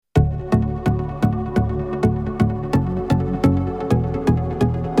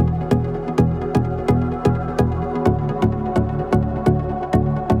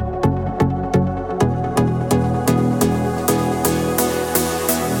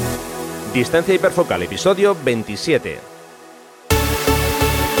Distancia hiperfocal, episodio 27.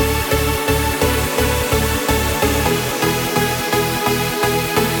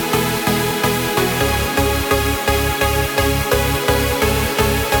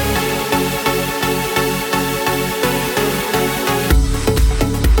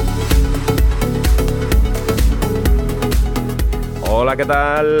 Hola, ¿qué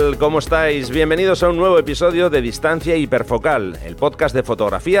tal? ¿Cómo estáis? Bienvenidos a un nuevo episodio de Distancia Hiperfocal, el podcast de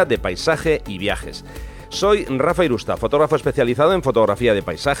fotografía, de paisaje y viajes. Soy Rafa Irusta, fotógrafo especializado en fotografía de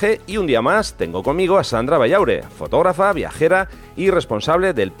paisaje, y un día más tengo conmigo a Sandra Vallaure, fotógrafa, viajera y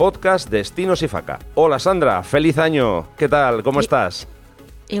responsable del podcast Destinos y Faca. Hola Sandra, feliz año. ¿Qué tal? ¿Cómo estás?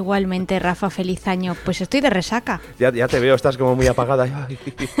 Igualmente, Rafa, feliz año. Pues estoy de resaca. Ya te veo, estás como muy apagada.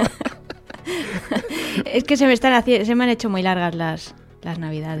 Es que se me han hecho muy largas las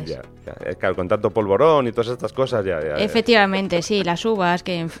navidades. Ya. Claro, con tanto polvorón y todas estas cosas ya. Efectivamente, sí, las uvas,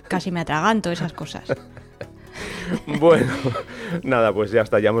 que casi me atraganto, esas cosas. Bueno, nada, pues ya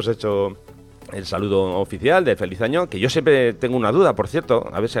está, ya hemos hecho el saludo oficial de feliz año, que yo siempre tengo una duda, por cierto,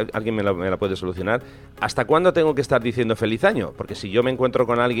 a ver si alguien me la puede solucionar. ¿Hasta cuándo tengo que estar diciendo feliz año? Porque si yo me encuentro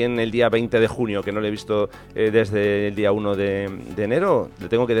con alguien el día 20 de junio, que no le he visto desde el día 1 de enero, ¿le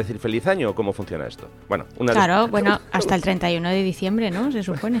tengo que decir feliz año? ¿Cómo funciona esto? Bueno, hasta el 31 de diciembre, ¿no? Se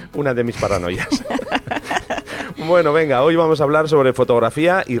supone. Una de mis paranoias. Bueno, venga, hoy vamos a hablar sobre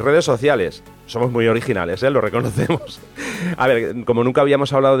fotografía y redes sociales. Somos muy originales, lo reconocemos. A ver, como nunca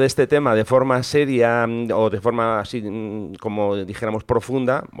habíamos hablado de este tema de forma seria o de forma así, como dijéramos,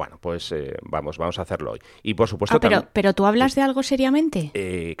 profunda, bueno, pues vamos a hacerlo hoy. Y por supuesto ¿Pero tú hablas de algo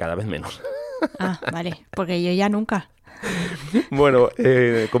seriamente? Cada vez menos. Ah, vale, porque yo ya nunca. Bueno,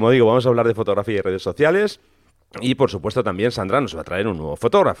 como digo, vamos a hablar de fotografía y redes sociales. Y por supuesto también Sandra nos va a traer un nuevo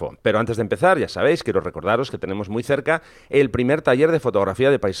fotógrafo. Pero antes de empezar, ya sabéis, quiero recordaros que tenemos muy cerca el primer taller de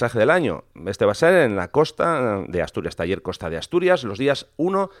fotografía de paisaje del año. Este va a ser en la costa de Asturias, taller Costa de Asturias, los días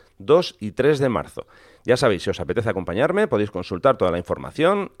 1, 2 y 3 de marzo. Ya sabéis, si os apetece acompañarme, podéis consultar toda la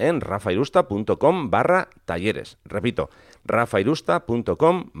información en rafairusta.com/talleres. Repito,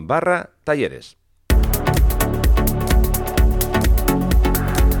 rafairusta.com/talleres.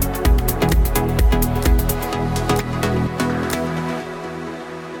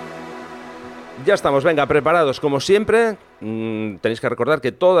 Ya estamos, venga, preparados como siempre. Tenéis que recordar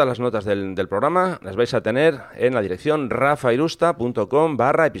que todas las notas del programa las vais a tener en la dirección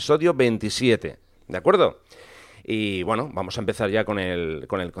rafairusta.com/episodio 27, ¿de acuerdo? Y bueno, vamos a empezar ya con el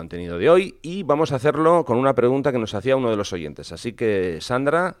contenido de hoy, y vamos a hacerlo con una pregunta que nos hacía uno de los oyentes. Así que,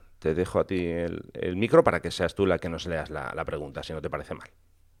 Sandra, te dejo a ti el micro para que seas tú la que nos leas la pregunta, si no te parece mal.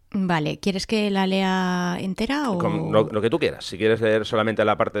 Vale, ¿quieres que la lea entera o...? Lo que tú quieras. Si quieres leer solamente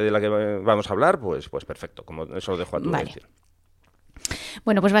la parte de la que vamos a hablar, pues perfecto. Como eso lo dejo a tu decir.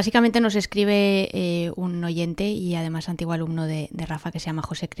 Bueno, pues básicamente nos escribe un oyente y además antiguo alumno de Rafa, que se llama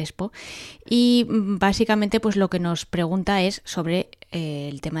José Crespo, y básicamente pues lo que nos pregunta es sobre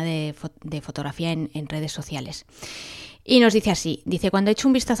el tema de fotografía en redes sociales. Y nos dice así, cuando he hecho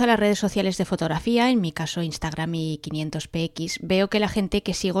un vistazo a las redes sociales de fotografía, en mi caso Instagram y 500px, veo que la gente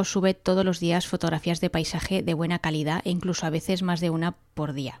que sigo sube todos los días fotografías de paisaje de buena calidad e incluso a veces más de una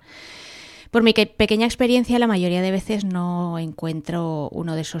por día. Por mi pequeña experiencia, la mayoría de veces no encuentro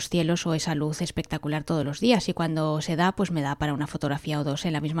uno de esos cielos o esa luz espectacular todos los días, y cuando se da, pues me da para una fotografía o dos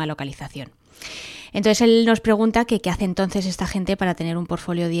en la misma localización. Entonces él nos pregunta que qué hace entonces esta gente para tener un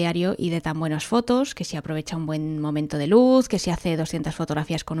portfolio diario y de tan buenas fotos, que si aprovecha un buen momento de luz, que si hace 200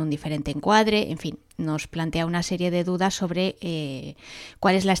 fotografías con un diferente encuadre, en fin, nos plantea una serie de dudas sobre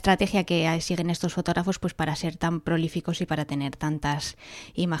cuál es la estrategia que siguen estos fotógrafos pues para ser tan prolíficos y para tener tantas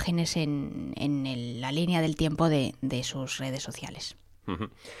imágenes en la línea del tiempo de sus redes sociales.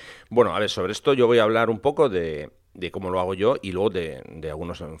 Bueno, a ver, sobre esto yo voy a hablar un poco de cómo lo hago yo y luego de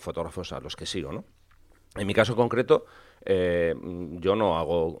algunos fotógrafos a los que sigo, ¿no? En mi caso concreto, yo no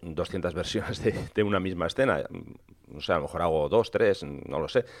hago 200 versiones de una misma escena. O sea, a lo mejor hago 2, 3, no lo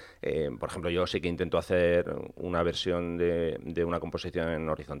sé. Por ejemplo, yo sí que intento hacer una versión de una composición en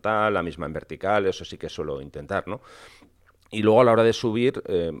horizontal, la misma en vertical, eso sí que suelo intentar, ¿no? Y luego a la hora de subir,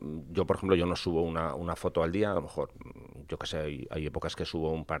 yo por ejemplo, yo no subo una foto al día, a lo mejor, yo qué sé, hay épocas que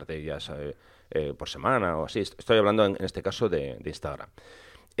subo un par de ellas por semana o así. Estoy hablando en este caso de Instagram.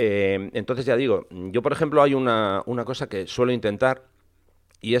 Entonces ya digo, yo por ejemplo hay una cosa que suelo intentar,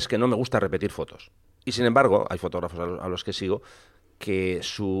 y es que no me gusta repetir fotos. Y sin embargo, hay fotógrafos a los que sigo que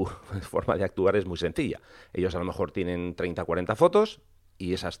su forma de actuar es muy sencilla. Ellos a lo mejor tienen 30 o 40 fotos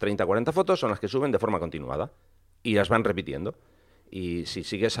y esas 30 o 40 fotos son las que suben de forma continuada y las van repitiendo. Y si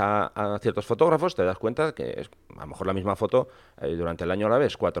sigues a ciertos fotógrafos, te das cuenta que a lo mejor la misma foto durante el año la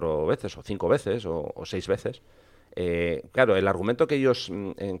ves 4 veces, o 5 veces, o 6 veces. Claro, el argumento que ellos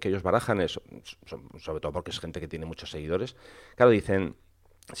barajan es, sobre todo porque es gente que tiene muchos seguidores, claro, dicen,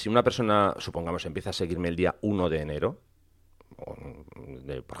 si una persona, supongamos, empieza a seguirme el día 1 de enero,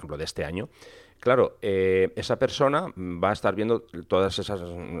 por ejemplo, de este año, claro, esa persona va a estar viendo todas esas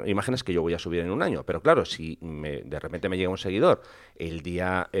imágenes que yo voy a subir en un año. Pero claro, si de repente me llega un seguidor el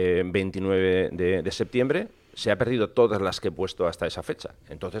día 29 de septiembre, se ha perdido todas las que he puesto hasta esa fecha.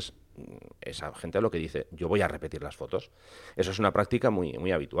 Entonces, esa gente lo que dice, yo voy a repetir las fotos. Eso es una práctica muy,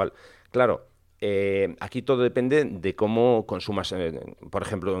 muy habitual. Claro, aquí todo depende de cómo consumas, por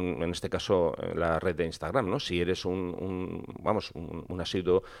ejemplo, en este caso, la red de Instagram, ¿no? Si eres un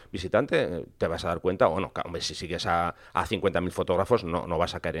asiduo visitante, te vas a dar cuenta, bueno, hombre, si sigues a 50.000 fotógrafos no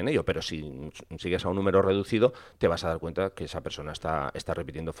vas a caer en ello, pero si sigues a un número reducido, te vas a dar cuenta que esa persona está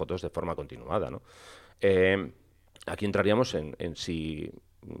repitiendo fotos de forma continuada, ¿no? Aquí entraríamos en si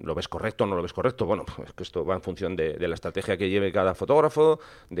lo ves correcto o no lo ves correcto. Bueno, pues que esto va en función de la estrategia que lleve cada fotógrafo,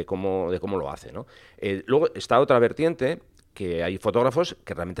 de cómo lo hace, ¿no? Luego está otra vertiente, que hay fotógrafos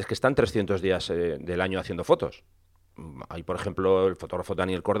que realmente es que están 300 días del año haciendo fotos. Hay, por ejemplo, el fotógrafo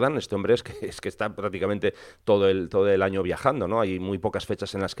Daniel Cordán. Este hombre es que está prácticamente todo el año viajando, ¿no? Hay muy pocas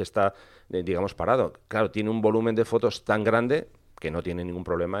fechas en las que está, digamos, parado. Claro, tiene un volumen de fotos tan grande que no tiene ningún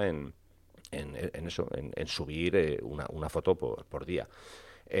problema en subir una foto por día.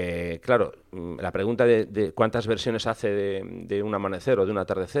 Claro, la pregunta de cuántas versiones hace de un amanecer o de un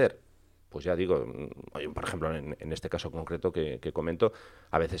atardecer, pues ya digo, por ejemplo, en este caso concreto que comento,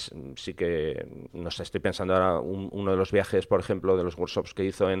 a veces sí que, no sé, estoy pensando ahora, uno de los viajes, por ejemplo, de los workshops que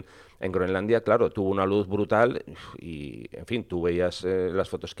hizo en Groenlandia, claro, tuvo una luz brutal y, en fin, tú veías las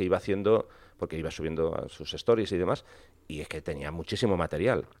fotos que iba haciendo, porque iba subiendo a sus stories y demás, y es que tenía muchísimo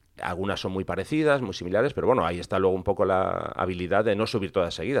material. Algunas son muy parecidas, muy similares, pero bueno, ahí está luego un poco la habilidad de no subir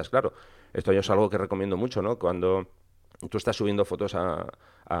todas seguidas, claro. Esto yo es algo que recomiendo mucho, ¿no? Cuando tú estás subiendo fotos a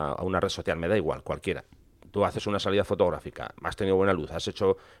una red social, me da igual, cualquiera. Tú haces una salida fotográfica, has tenido buena luz, has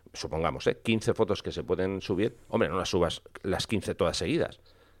hecho, supongamos, 15 fotos que se pueden subir. Hombre, no las subas las 15 todas seguidas.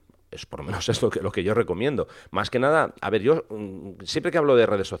 Por lo menos es lo que yo recomiendo. Más que nada, a ver, yo siempre que hablo de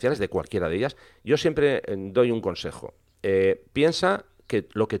redes sociales, de cualquiera de ellas, yo siempre doy un consejo. Piensa que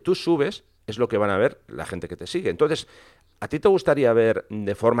lo que tú subes es lo que van a ver la gente que te sigue. Entonces, ¿a ti te gustaría ver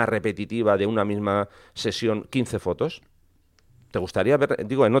de forma repetitiva de una misma sesión 15 fotos? ¿Te gustaría ver,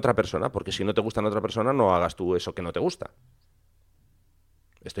 digo, en otra persona? Porque si no te gusta en otra persona, no hagas tú eso que no te gusta.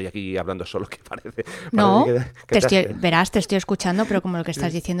 Estoy aquí hablando solo que parece... No, verás, te estoy escuchando, pero como lo que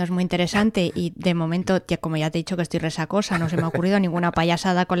estás diciendo es muy interesante y de momento, como ya te he dicho que estoy resacosa, no se me ha ocurrido ninguna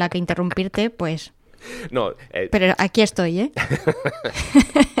payasada con la que interrumpirte, pues... No, pero aquí estoy, ¿eh?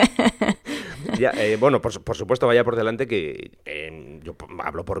 Ya, bueno, por supuesto, vaya por delante que yo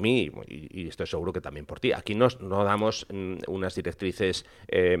hablo por mí y estoy seguro que también por ti. Aquí no damos unas directrices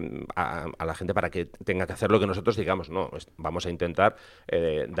a la gente para que tenga que hacer lo que nosotros digamos. No, vamos a intentar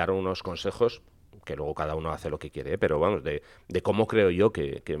dar unos consejos que luego cada uno hace lo que quiere, pero vamos, de cómo creo yo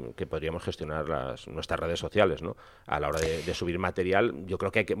que podríamos gestionar nuestras redes sociales, ¿no? A la hora de subir material, yo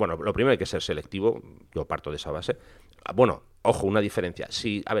creo que hay que, bueno, lo primero hay que ser selectivo, yo parto de esa base. Bueno, ojo, una diferencia.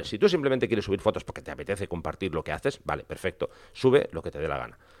 Si tú simplemente quieres subir fotos porque te apetece compartir lo que haces, vale, perfecto, sube lo que te dé la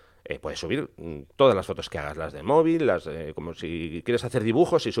gana. Puedes subir todas las fotos que hagas, las de móvil, como si quieres hacer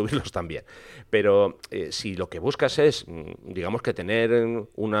dibujos y subirlos también. Pero si lo que buscas es, digamos que tener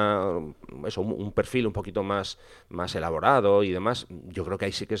un perfil un poquito más elaborado y demás, yo creo que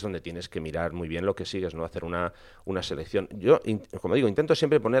ahí sí que es donde tienes que mirar muy bien lo que sigues, ¿no? Hacer una selección. Yo, como digo, intento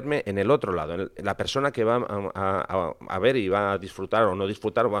siempre ponerme en el otro lado, en la persona que va a ver y va a disfrutar o no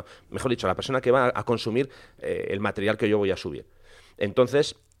disfrutar, mejor dicho, la persona que va a consumir el material que yo voy a subir.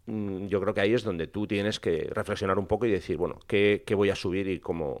 Entonces, yo creo que ahí es donde tú tienes que reflexionar un poco y decir, bueno, ¿qué voy a subir y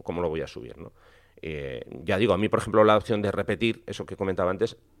cómo lo voy a subir, ¿no? Ya digo, a mí, por ejemplo, la opción de repetir, eso que comentaba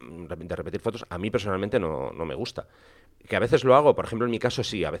antes, de repetir fotos, a mí personalmente no me gusta. Que a veces lo hago, por ejemplo, en mi caso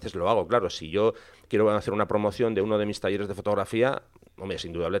sí, a veces lo hago, claro. Si yo quiero hacer una promoción de uno de mis talleres de fotografía, hombre, es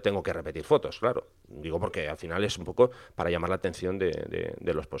indudable, tengo que repetir fotos, claro. Digo porque al final es un poco para llamar la atención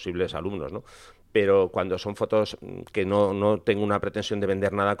de los posibles alumnos, ¿no? Pero cuando son fotos que no tengo una pretensión de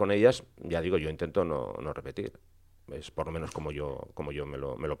vender nada con ellas, ya digo, yo intento no repetir. Es por lo menos como yo me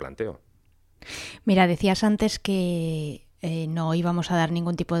lo planteo. Mira, decías antes que no íbamos a dar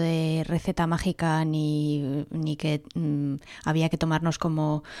ningún tipo de receta mágica ni que había que tomarnos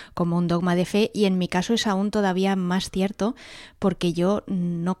como un dogma de fe, y en mi caso es aún todavía más cierto porque yo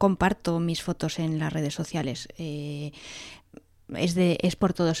no comparto mis fotos en las redes sociales. es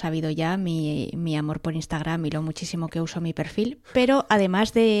por todo sabido ya mi amor por Instagram y lo muchísimo que uso mi perfil, pero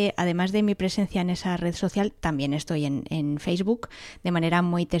además de mi presencia en esa red social, también estoy en Facebook de manera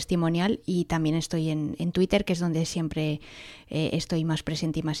muy testimonial y también estoy en Twitter, que es donde siempre estoy más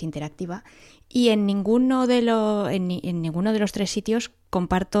presente y más interactiva. Y en ninguno de los 3 sitios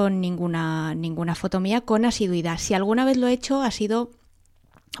comparto ninguna foto mía con asiduidad. Si alguna vez lo he hecho, ha sido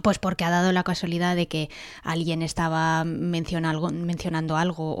pues porque ha dado la casualidad de que alguien estaba mencionando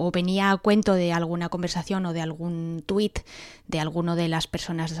algo o venía a cuento de alguna conversación o de algún tuit de alguna de las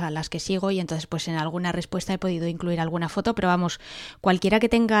personas a las que sigo, y entonces pues en alguna respuesta he podido incluir alguna foto, pero vamos, cualquiera que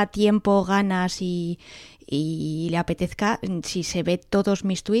tenga tiempo, ganas y le apetezca, si se ve todos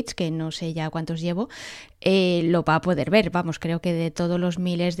mis tweets, que no sé ya cuántos llevo, lo va a poder ver. Vamos, creo que de todos los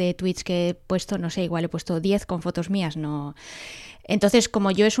miles de tweets que he puesto, no sé, igual he puesto 10 con fotos mías, no. Entonces,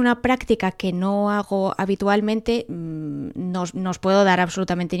 como yo es una práctica que no hago habitualmente, no os puedo dar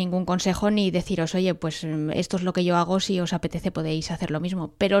absolutamente ningún consejo ni deciros, oye, pues esto es lo que yo hago, si os apetece podéis hacer lo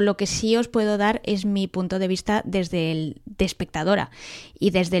mismo. Pero lo que sí os puedo dar es mi punto de vista de espectadora y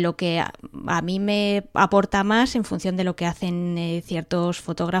desde lo que a mí me aporta más en función de lo que hacen ciertos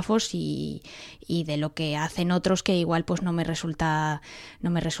fotógrafos y de lo que hacen otros, que igual pues no me resulta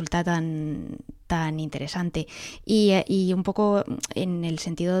tan interesante. Y un poco en el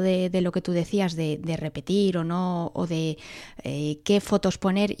sentido de lo que tú decías de repetir o no, o de qué fotos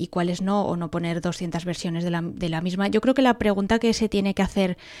poner y cuáles no, o no poner 200 versiones de la misma, yo creo que la pregunta que se tiene que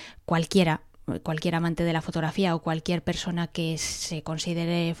hacer cualquier amante de la fotografía o cualquier persona que se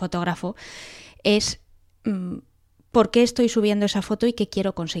considere fotógrafo es ¿por qué estoy subiendo esa foto y qué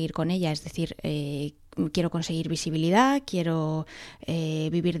quiero conseguir con ella? Es decir, quiero conseguir visibilidad, quiero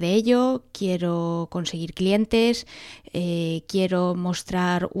vivir de ello, quiero conseguir clientes, quiero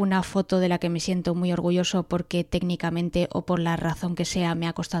mostrar una foto de la que me siento muy orgulloso porque técnicamente o por la razón que sea me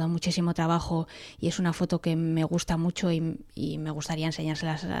ha costado muchísimo trabajo y es una foto que me gusta mucho y me gustaría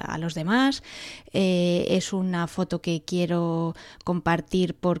enseñárselas a los demás. Es una foto que quiero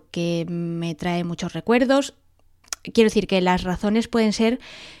compartir porque me trae muchos recuerdos. Quiero decir que las razones pueden ser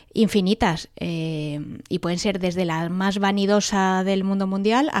infinitas y pueden ser desde la más vanidosa del mundo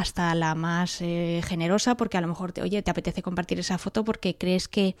mundial hasta la más generosa, porque a lo mejor te apetece compartir esa foto porque crees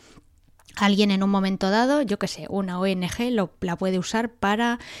que alguien en un momento dado, yo qué sé, una ONG la puede usar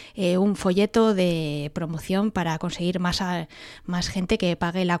para un folleto de promoción para conseguir más gente que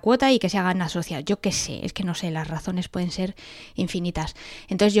pague la cuota y que se hagan asociados. Yo qué sé, es que no sé, las razones pueden ser infinitas.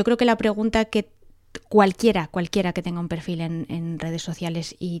 Entonces yo creo que la pregunta que cualquiera que tenga un perfil en redes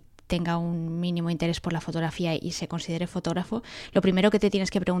sociales y tenga un mínimo interés por la fotografía y se considere fotógrafo, lo primero que te tienes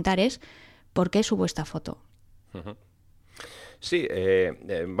que preguntar es ¿por qué subo esta foto? Uh-huh. Sí,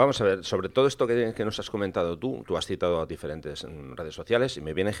 vamos a ver, sobre todo esto que nos has comentado tú has citado a diferentes redes sociales y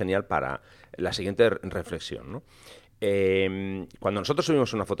me viene genial para la siguiente reflexión, ¿no? Cuando nosotros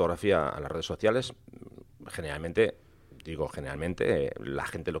subimos una fotografía a las redes sociales, generalmente, la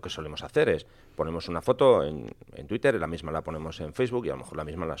gente lo que solemos hacer es ponemos una foto en Twitter, la misma la ponemos en Facebook y a lo mejor la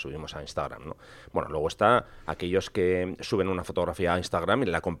misma la subimos a Instagram, ¿no? Bueno, luego está aquellos que suben una fotografía a Instagram y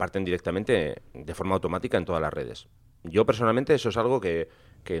la comparten directamente de forma automática en todas las redes. Yo personalmente eso es algo que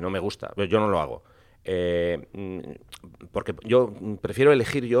no me gusta, yo no lo hago. Porque yo prefiero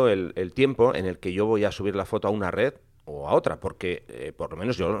elegir el tiempo en el que yo voy a subir la foto a una red o a otra, porque por lo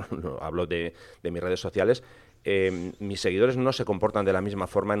menos yo hablo de mis redes sociales. Mis seguidores no se comportan de la misma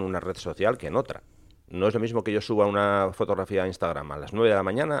forma en una red social que en otra. No es lo mismo que yo suba una fotografía a Instagram a las 9 de la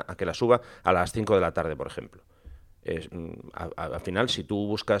mañana a que la suba a las 5 de la tarde, por ejemplo. Al final, si tú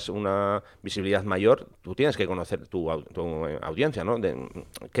buscas una visibilidad mayor, tú tienes que conocer tu audiencia, ¿no? De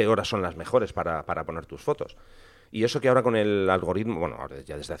qué horas son las mejores para poner tus fotos. Y eso que ahora con el algoritmo, bueno,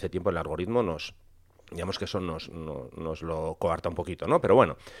 ya desde hace tiempo el algoritmo digamos que eso nos lo coarta un poquito, ¿no? Pero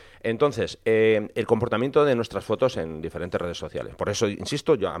bueno, entonces, el comportamiento de nuestras fotos en diferentes redes sociales. Por eso,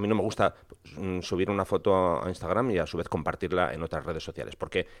 insisto, a mí no me gusta subir una foto a Instagram y a su vez compartirla en otras redes sociales.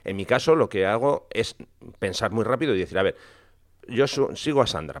 Porque en mi caso lo que hago es pensar muy rápido y decir, a ver, yo sigo a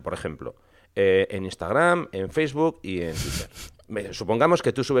Sandra, por ejemplo, en Instagram, en Facebook y en Twitter. Supongamos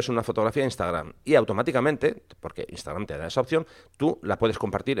que tú subes una fotografía a Instagram y automáticamente, porque Instagram te da esa opción, tú la puedes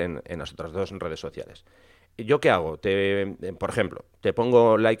compartir en las otras dos redes sociales. ¿Yo qué hago? Por ejemplo, te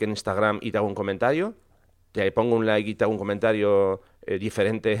pongo like en Instagram y te hago un comentario, te pongo un like y te hago un comentario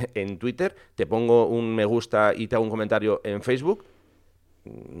diferente en Twitter, te pongo un me gusta y te hago un comentario en Facebook.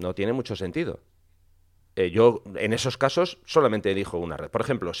 No tiene mucho sentido. Yo, en esos casos, solamente elijo una red. Por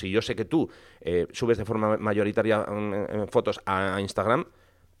ejemplo, si yo sé que tú subes de forma mayoritaria fotos a Instagram,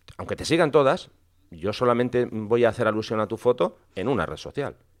 aunque te sigan todas, yo solamente voy a hacer alusión a tu foto en una red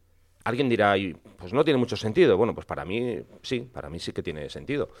social. Alguien dirá, pues no tiene mucho sentido. Bueno, pues para mí sí que tiene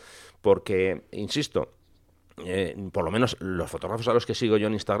sentido. Porque, insisto, por lo menos los fotógrafos a los que sigo yo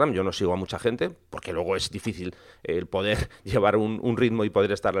en Instagram, yo no sigo a mucha gente, porque luego es difícil el poder llevar un ritmo y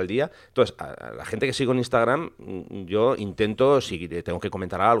poder estar al día. Entonces, a la gente que sigo en Instagram, yo intento, si tengo que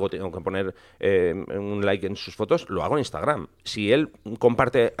comentar algo, tengo que poner un like en sus fotos, lo hago en Instagram. Si él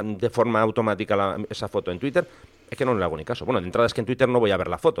comparte de forma automática esa foto en Twitter, es que no le hago ni caso. Bueno, de entrada es que en Twitter no voy a ver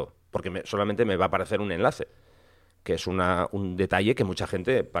la foto, porque solamente me va a aparecer un enlace, que es un detalle que mucha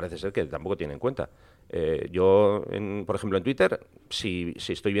gente parece ser que tampoco tiene en cuenta. Yo, por ejemplo, en Twitter, si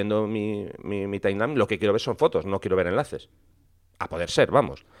estoy viendo mi timeline, lo que quiero ver son fotos, no quiero ver enlaces. A poder ser,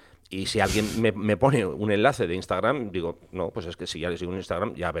 vamos. Y si alguien me pone un enlace de Instagram, digo, no, pues es que si ya le sigo en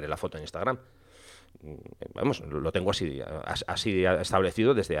Instagram, ya veré la foto en Instagram. Vamos, lo tengo así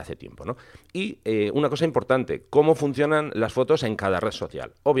establecido desde hace tiempo, ¿no? Y una cosa importante, ¿cómo funcionan las fotos en cada red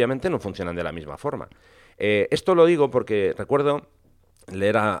social? Obviamente no funcionan de la misma forma. Esto lo digo porque recuerdo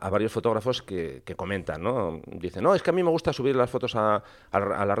leer a varios fotógrafos que comentan, ¿no? Dicen, no, es que a mí me gusta subir las fotos a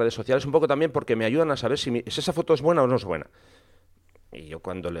las redes sociales un poco también porque me ayudan a saber si esa foto es buena o no es buena. Y yo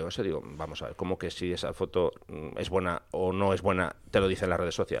cuando leo eso digo, vamos a ver, ¿cómo que si esa foto es buena o no es buena te lo dicen las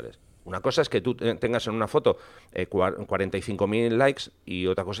redes sociales? Una cosa es que tú tengas en una foto 45.000 likes y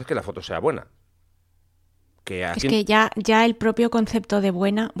otra cosa es que la foto sea buena. Es que ya el propio concepto de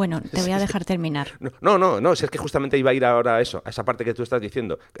buena... Bueno, te voy a dejar terminar. No, si es que justamente iba a ir ahora a eso, a esa parte que tú estás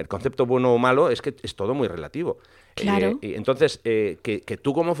diciendo. El concepto bueno o malo es que es todo muy relativo. Claro. Entonces, que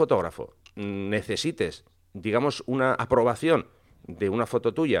tú como fotógrafo necesites, digamos, una aprobación de una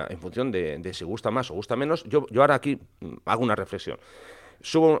foto tuya en función de si gusta más o gusta menos, yo ahora aquí hago una reflexión.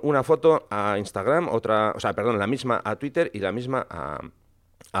 Subo una foto a Instagram, la misma a Twitter y la misma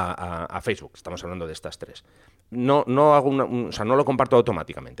a Facebook. Estamos hablando de estas tres. No hago no lo comparto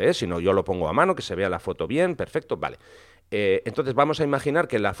automáticamente, sino yo lo pongo a mano, que se vea la foto bien, perfecto, vale. Entonces vamos a imaginar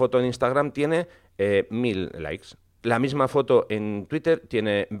que la foto en Instagram tiene 1.000 likes. La misma foto en Twitter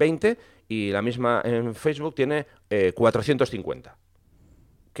tiene 20 y la misma en Facebook tiene 450.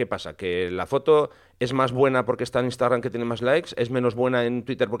 ¿Qué pasa? ¿Que la foto es más buena porque está en Instagram que tiene más likes? ¿Es menos buena en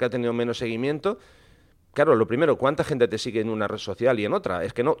Twitter porque ha tenido menos seguimiento? Claro, lo primero, ¿cuánta gente te sigue en una red social y en otra?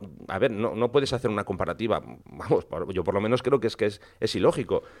 Es que no puedes hacer una comparativa. Vamos, yo por lo menos creo que es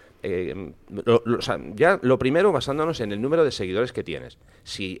ilógico. Ya lo primero, basándonos en el número de seguidores que tienes.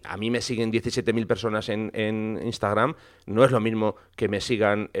 Si a mí me siguen 17.000 personas en Instagram, no es lo mismo que me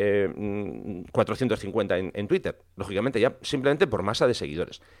sigan 450 en Twitter. Lógicamente, ya simplemente por masa de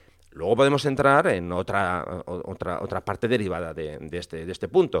seguidores. Luego podemos entrar en otra parte derivada de este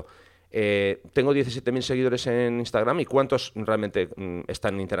punto. Tengo 17.000 seguidores en Instagram y ¿cuántos realmente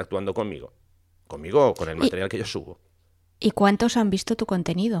están interactuando conmigo? Conmigo o con el material que yo subo. ¿Y cuántos han visto tu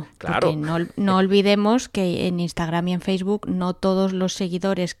contenido? Claro. Porque no olvidemos que en Instagram y en Facebook no todos los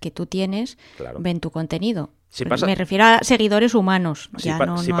seguidores que tú tienes ven tu contenido. Me refiero a seguidores humanos,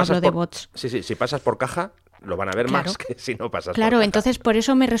 no hablo de bots. Sí, si pasas por caja lo van a ver más que si no pasas por caja. Claro, entonces por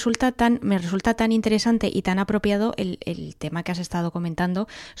eso me resulta tan interesante y tan apropiado el tema que has estado comentando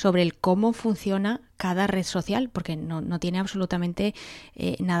sobre el cómo funciona cada red social, porque no tiene absolutamente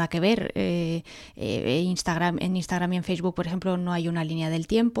nada que ver. En Instagram y en Facebook, por ejemplo, no hay una línea del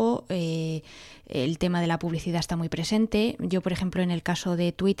tiempo. El tema de la publicidad está muy presente. Yo, por ejemplo, en el caso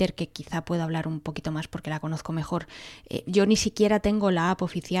de Twitter, que quizá puedo hablar un poquito más porque la conozco mejor, yo ni siquiera tengo la app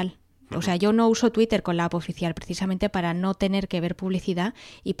oficial. O sea, yo no uso Twitter con la app oficial precisamente para no tener que ver publicidad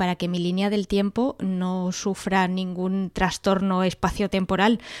y para que mi línea del tiempo no sufra ningún trastorno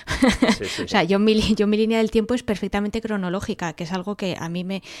espaciotemporal. Sí. O sea, yo mi línea del tiempo es perfectamente cronológica, que es algo que a mí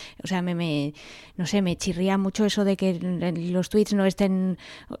me chirría mucho eso de que los tweets no estén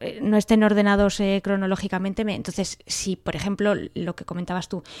ordenados cronológicamente. Entonces, si, por ejemplo, lo que comentabas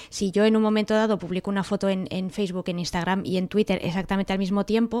tú, si yo en un momento dado publico una foto en Facebook, en Instagram y en Twitter exactamente al mismo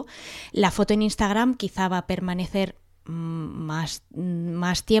tiempo, la foto en Instagram quizá va a permanecer más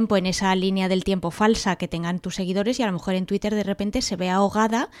tiempo en esa línea del tiempo falsa que tengan tus seguidores y a lo mejor en Twitter de repente se ve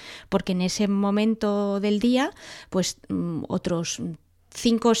ahogada porque en ese momento del día pues otros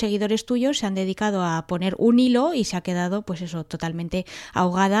 5 seguidores tuyos se han dedicado a poner un hilo y se ha quedado pues eso totalmente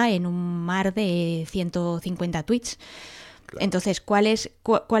ahogada en un mar de 150 tweets. Claro. Entonces, ¿cuál es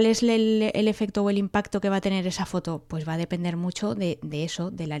el efecto o el impacto que va a tener esa foto? Pues va a depender mucho de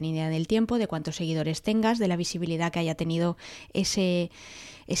eso, de la línea del tiempo, de cuántos seguidores tengas, de la visibilidad que haya tenido ese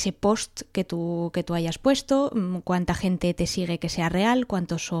post que tú hayas puesto, cuánta gente te sigue que sea real,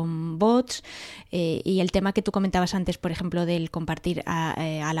 cuántos son bots, y el tema que tú comentabas antes, por ejemplo, del compartir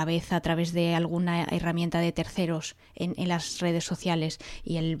a la vez a través de alguna herramienta de terceros en las redes sociales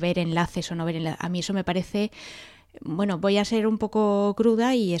y el ver enlaces o no ver enlaces. A mí eso me parece... Bueno, voy a ser un poco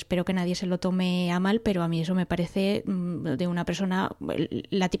cruda y espero que nadie se lo tome a mal, pero a mí eso me parece de una persona,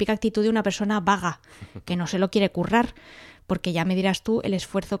 la típica actitud de una persona vaga, que no se lo quiere currar, porque ya me dirás tú el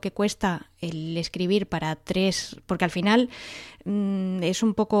esfuerzo que cuesta el escribir para 3, porque al final es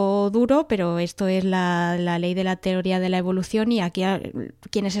un poco duro, pero esto es la ley de la teoría de la evolución y aquí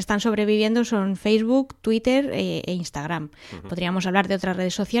quienes están sobreviviendo son Facebook, Twitter e Instagram. Uh-huh. Podríamos hablar de otras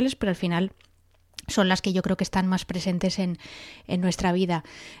redes sociales, pero al final... son las que yo creo que están más presentes en nuestra vida.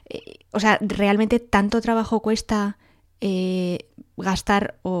 O sea, ¿realmente tanto trabajo cuesta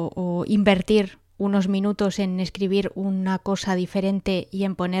gastar o invertir unos minutos en escribir una cosa diferente y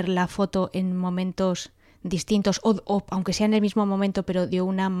en poner la foto en momentos distintos o aunque sea en el mismo momento, pero de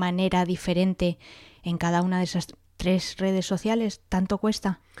una manera diferente en cada una de esas 3 redes sociales? ¿Tanto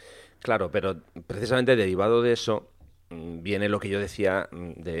cuesta? Claro, pero precisamente derivado de eso viene lo que yo decía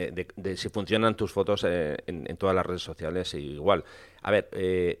de si funcionan tus fotos en todas las redes sociales igual. A ver,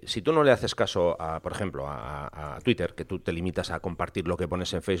 si tú no le haces caso, por ejemplo, a Twitter, que tú te limitas a compartir lo que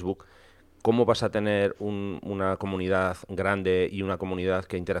pones en Facebook, ¿cómo vas a tener una comunidad grande y una comunidad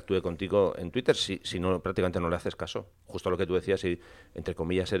que interactúe contigo en Twitter si no prácticamente no le haces caso? Justo lo que tú decías, si entre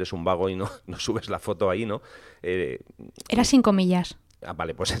comillas eres un vago y no subes la foto ahí, ¿no? Era sin comillas. Ah,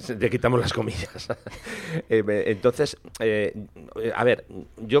 vale, pues te quitamos las comillas. Entonces, a ver,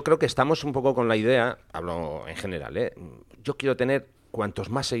 yo creo que estamos un poco con la idea, hablo en general, yo quiero tener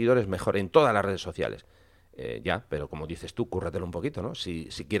cuantos más seguidores mejor en todas las redes sociales. Ya, pero como dices tú, cúrratelo un poquito, ¿no? Si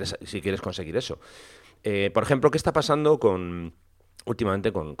quieres conseguir eso. Por ejemplo, ¿qué está pasando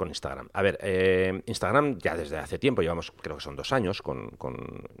últimamente con Instagram? A ver, Instagram ya desde hace tiempo, llevamos creo que son 2 años con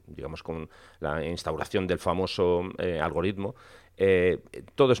la instauración del famoso algoritmo.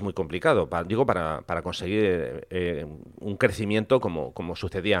 Todo es muy complicado, para conseguir un crecimiento como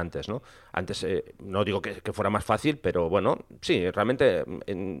sucedía antes, ¿no? Antes, no digo que fuera más fácil, pero bueno, sí, realmente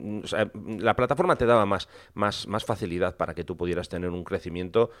o sea, la plataforma te daba más facilidad para que tú pudieras tener un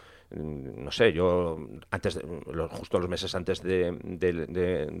crecimiento. No sé, yo justo los meses antes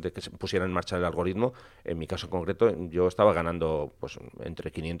de que se pusiera en marcha el algoritmo, en mi caso concreto, yo estaba ganando pues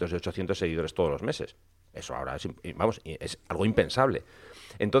entre 500 y 800 seguidores todos los meses. Eso ahora es algo impensable.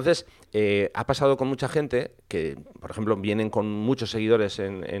 Entonces, ha pasado con mucha gente que, por ejemplo, vienen con muchos seguidores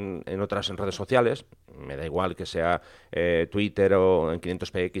en otras redes sociales, me da igual que sea Twitter o en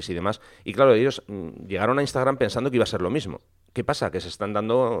 500px y demás, y claro, ellos llegaron a Instagram pensando que iba a ser lo mismo. ¿Qué pasa? Que se están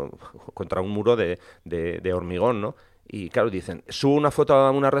dando contra un muro de hormigón, ¿no? Y claro, dicen, subo una foto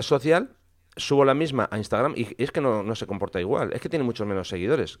a una red social, subo la misma a Instagram y es que no se comporta igual, es que tiene muchos menos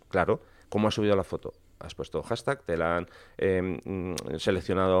seguidores. Claro, ¿cómo has subido la foto? Has puesto hashtag, te la han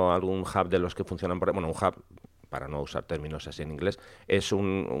seleccionado algún hub de los que funcionan por ahí. Bueno, un hub, para no usar términos así en inglés, es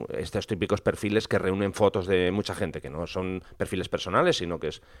estos típicos perfiles que reúnen fotos de mucha gente, que no son perfiles personales, sino que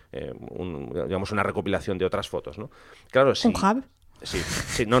es digamos una recopilación de otras fotos, ¿no? Claro, sí. ¿Un hub?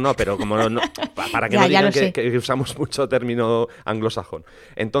 Sí, no, pero como para que no digan que usamos mucho término anglosajón.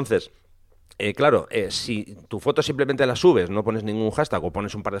 Entonces, claro, si tu foto simplemente la subes, no pones ningún hashtag o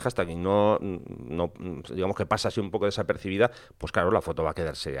pones un par de hashtags y no digamos que pasa así un poco desapercibida, pues claro, la foto va a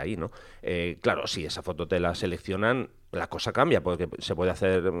quedarse ahí, ¿no? Claro, si esa foto te la seleccionan, la cosa cambia, porque se puede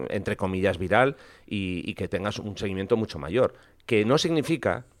hacer, entre comillas, viral y que tengas un seguimiento mucho mayor. Que no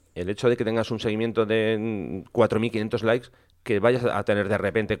significa el hecho de que tengas un seguimiento de 4.500 likes que vayas a tener de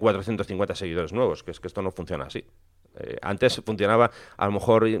repente 450 seguidores nuevos, que es que esto no funciona así. Antes funcionaba a lo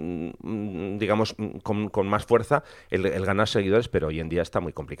mejor, digamos, con más fuerza el ganar seguidores, pero hoy en día está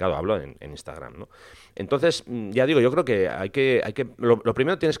muy complicado, hablo en Instagram, ¿no? Entonces, ya digo, yo creo que hay que lo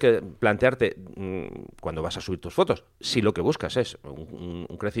primero tienes que plantearte cuando vas a subir tus fotos, si lo que buscas es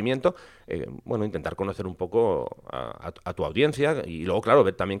un crecimiento, bueno, intentar conocer un poco a tu audiencia y luego, claro,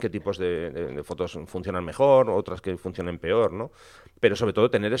 ver también qué tipos de fotos funcionan mejor, otras que funcionen peor, ¿no? Pero sobre todo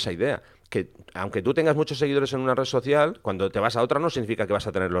tener esa idea, que aunque tú tengas muchos seguidores en una red social, cuando te vas a otra no significa que vas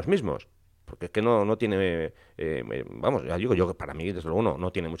a tener los mismos. porque es que no tiene, vamos, ya digo yo que para mí desde luego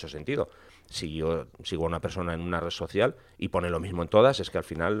no tiene mucho sentido. Si yo sigo a una persona en una red social y pone lo mismo en todas, es que al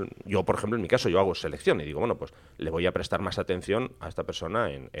final, yo por ejemplo en mi caso, yo hago selección y digo, bueno, pues le voy a prestar más atención a esta persona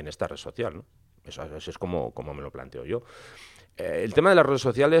en esta red social, ¿no? Eso es como me lo planteo yo. El tema de las redes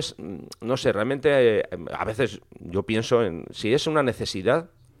sociales, no sé, realmente a veces yo pienso en si es una necesidad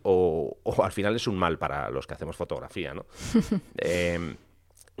o al final es un mal para los que hacemos fotografía, ¿no?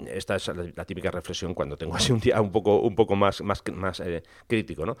 Esta es la típica reflexión cuando tengo así un día un poco más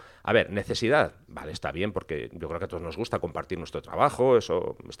crítico, ¿no? A ver, necesidad, vale, está bien, porque yo creo que a todos nos gusta compartir nuestro trabajo,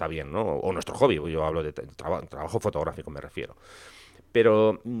 eso está bien, ¿no? O nuestro hobby, yo hablo de trabajo fotográfico, me refiero.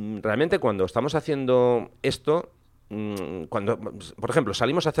 Pero realmente cuando estamos haciendo esto, cuando, por ejemplo,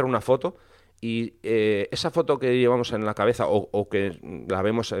 salimos a hacer una foto y esa foto que llevamos en la cabeza o que la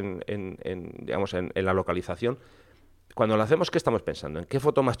vemos digamos, en la localización, cuando la hacemos, ¿qué estamos pensando? ¿En qué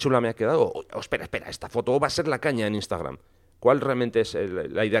foto más chula me ha quedado? O espera, esta foto va a ser la caña en Instagram. ¿Cuál realmente es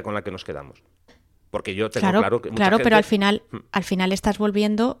la idea con la que nos quedamos? Porque yo tengo claro que mucha gente... pero al final estás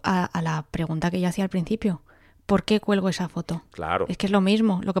volviendo a la pregunta que yo hacía al principio. ¿Por qué cuelgo esa foto? Claro. Es que es lo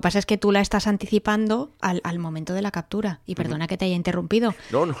mismo. Lo que pasa es que tú la estás anticipando al momento de la captura. Y perdona que te haya interrumpido.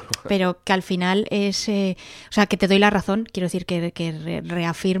 No. Pero que al final es... o sea, que te doy la razón. Quiero decir que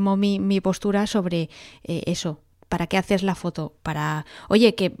reafirmo mi postura sobre eso. ¿Para qué haces la foto?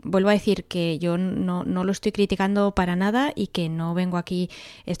 Oye, que vuelvo a decir que yo no lo estoy criticando para nada y que no vengo aquí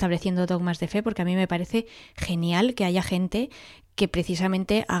estableciendo dogmas de fe, porque a mí me parece genial que haya gente que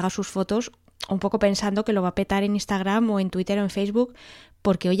precisamente haga sus fotos un poco pensando que lo va a petar en Instagram o en Twitter o en Facebook,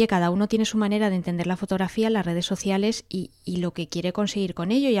 porque oye, cada uno tiene su manera de entender la fotografía, las redes sociales y lo que quiere conseguir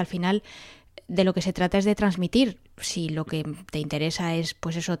con ello, y al final de lo que se trata es de transmitir. Si lo que te interesa es,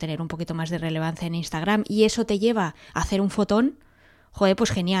 pues eso, tener un poquito más de relevancia en Instagram y eso te lleva a hacer un fotón, joder,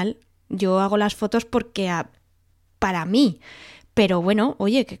 pues genial. Yo hago las fotos porque para mí. Pero bueno,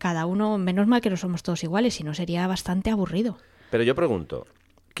 oye, que cada uno, menos mal que no somos todos iguales, si no sería bastante aburrido. Pero yo pregunto,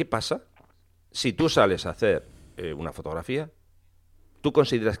 ¿qué pasa si tú sales a hacer una fotografía, tú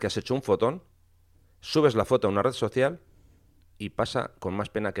consideras que has hecho un fotón, subes la foto a una red social y pasa con más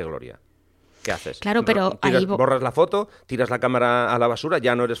pena que gloria? ¿Qué haces? Claro, pero borras la foto, tiras la cámara a la basura,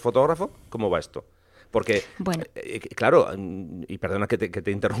 ya no eres fotógrafo. ¿Cómo va esto? Porque, bueno, claro, y perdona que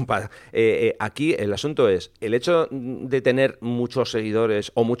te interrumpa, aquí el asunto es, el hecho de tener muchos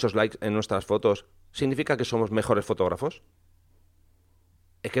seguidores o muchos likes en nuestras fotos, ¿significa que somos mejores fotógrafos?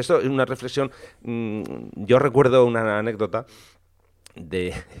 Es que esto es una reflexión. Yo recuerdo una anécdota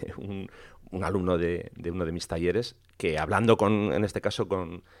de un alumno de uno de mis talleres que, hablando en este caso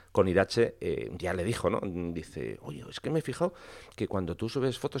con Irache, un día le dijo, ¿no? Dice, oye, es que me he fijado que cuando tú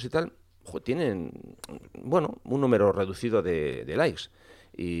subes fotos y tal, tienen, bueno, un número reducido de likes.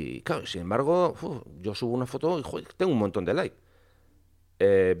 Y claro, sin embargo, yo subo una foto y tengo un montón de likes.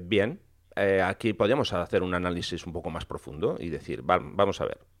 Bien. Aquí podríamos hacer un análisis un poco más profundo y decir, vamos a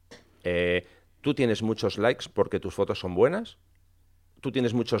ver, ¿tú tienes muchos likes porque tus fotos son buenas? ¿Tú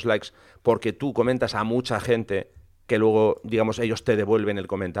tienes muchos likes porque tú comentas a mucha gente que luego, digamos, ellos te devuelven el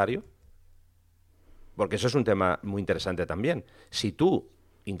comentario? Porque eso es un tema muy interesante también. Si tú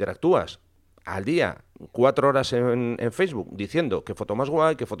interactúas al día 4 horas en Facebook diciendo qué foto más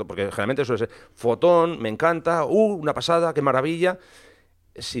guay, qué foto, porque generalmente suele ser fotón, me encanta, una pasada, qué maravilla.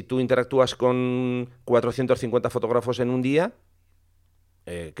 Si tú interactúas con 450 fotógrafos en un día,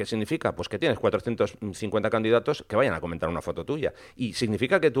 ¿qué significa? Pues que tienes 450 candidatos que vayan a comentar una foto tuya. ¿Y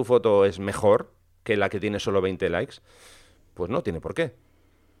significa que tu foto es mejor que la que tiene solo 20 likes? Pues no tiene por qué.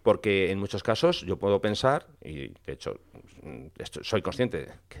 Porque en muchos casos yo puedo pensar, y de hecho soy consciente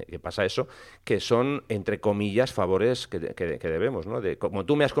que pasa eso, que son, entre comillas, favores que debemos, ¿no? De, como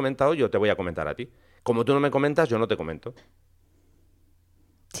tú me has comentado, yo te voy a comentar a ti. Como tú no me comentas, yo no te comento.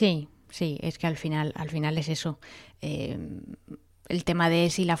 Sí, es que al final es eso. El tema de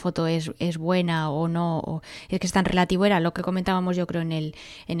si la foto es buena o no, es que es tan relativo, era lo que comentábamos yo creo en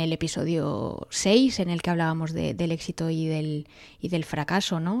el episodio 6, en el que hablábamos del éxito y del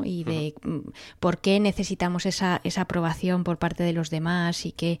fracaso, ¿no? Y de por qué necesitamos esa aprobación por parte de los demás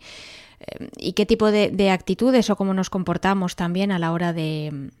y qué tipo de actitudes o cómo nos comportamos también a la hora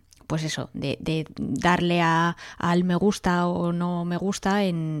de... pues eso, de darle al me gusta o no me gusta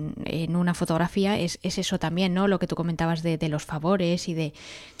en una fotografía, es eso también, ¿no? Lo que tú comentabas de los favores y de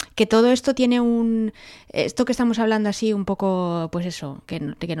que todo esto tiene esto que estamos hablando así un poco, pues eso,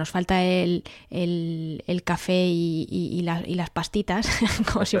 que nos falta el café y las pastitas,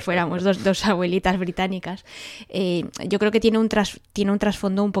 como si fuéramos dos abuelitas británicas. Yo creo que tiene un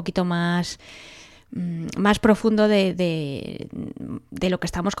trasfondo un poquito más más profundo de lo que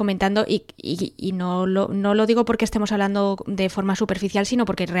estamos comentando y no lo digo porque estemos hablando de forma superficial, sino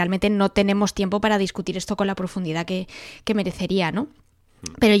porque realmente no tenemos tiempo para discutir esto con la profundidad que merecería, ¿no?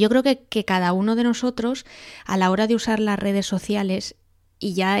 Pero yo creo que cada uno de nosotros, a la hora de usar las redes sociales,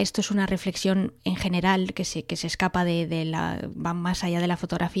 y ya esto es una reflexión en general que se escapa va más allá de la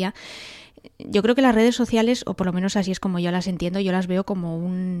fotografía, yo creo que las redes sociales, o por lo menos así es como yo las entiendo, yo las veo como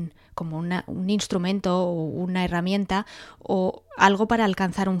un instrumento o una herramienta o algo para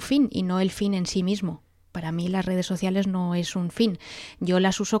alcanzar un fin y no el fin en sí mismo. Para mí las redes sociales no es un fin. Yo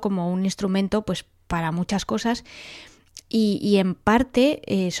las uso como un instrumento pues para muchas cosas y en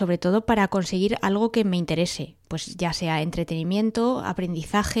parte, sobre todo, para conseguir algo que me interese, pues ya sea entretenimiento,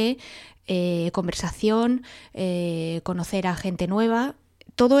 aprendizaje, conversación, conocer a gente nueva.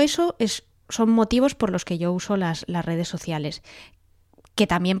 Todo eso son motivos por los que yo uso las redes sociales. Que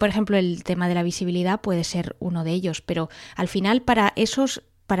también, por ejemplo, el tema de la visibilidad puede ser uno de ellos, pero al final para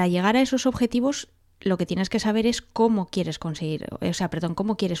llegar a esos objetivos lo que tienes que saber es cómo quieres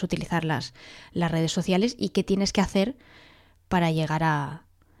cómo quieres utilizar las redes sociales y qué tienes que hacer para llegar a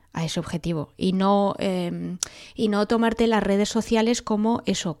ese objetivo y no tomarte las redes sociales como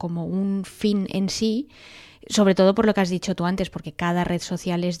un fin en sí, sobre todo por lo que has dicho tú antes, porque cada red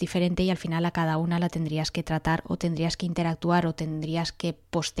social es diferente y al final a cada una la tendrías que tratar o tendrías que interactuar o tendrías que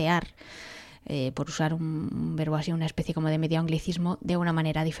postear, por usar un verbo así, una especie como de medio anglicismo, de una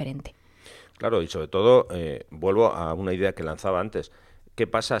manera diferente. Claro, y sobre todo, vuelvo a una idea que lanzaba antes. ¿Qué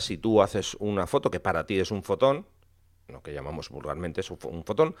pasa si tú haces una foto que para ti es un fotón, lo que llamamos vulgarmente es un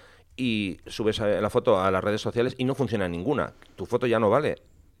fotón, y subes la foto a las redes sociales y no funciona ninguna? Tu foto ya no vale.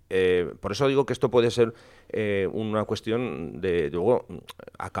 Por eso digo que esto puede ser una cuestión de luego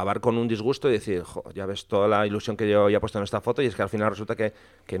acabar con un disgusto y decir, ya ves toda la ilusión que yo había puesto en esta foto y es que al final resulta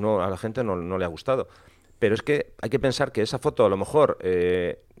que no, a la gente no le ha gustado. Pero es que hay que pensar que esa foto a lo mejor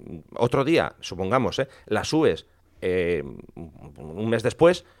otro día, supongamos, la subes un mes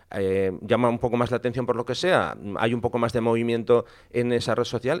después, llama un poco más la atención por lo que sea, hay un poco más de movimiento en esa red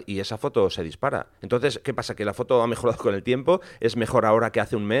social y esa foto se dispara. Entonces, ¿qué pasa? ¿Que la foto ha mejorado con el tiempo? ¿Es mejor ahora que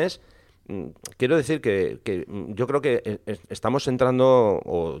hace un mes? Quiero decir que yo creo que estamos entrando,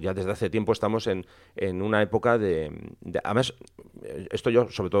 o ya desde hace tiempo estamos en una época además, esto yo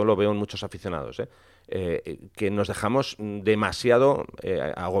sobre todo lo veo en muchos aficionados, que nos dejamos demasiado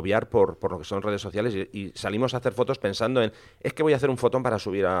agobiar por lo que son redes sociales y salimos a hacer fotos pensando es que voy a hacer un fotón para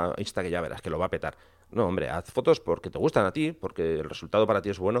subir a Insta, que ya verás, que lo va a petar. No, hombre, haz fotos porque te gustan a ti, porque el resultado para ti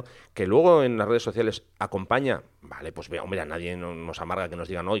es bueno, que luego en las redes sociales acompaña, vale, pues vea, hombre, a nadie nos amarga que nos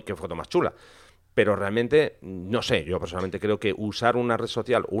digan, hoy qué foto más chula. Pero realmente, no sé, yo personalmente creo que usar una red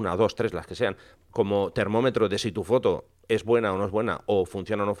social, una, dos, tres, las que sean, como termómetro de si tu foto es buena o no es buena, o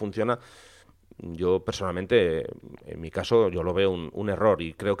funciona o no funciona, yo personalmente, en mi caso, yo lo veo un error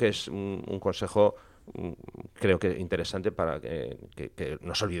y creo que es un consejo, creo que interesante para que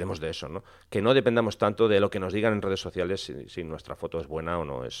nos olvidemos de eso, ¿no? Que no dependamos tanto de lo que nos digan en redes sociales si nuestra foto es buena o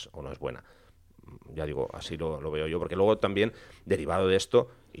no es buena. Ya digo, así lo veo yo, porque luego también, derivado de esto,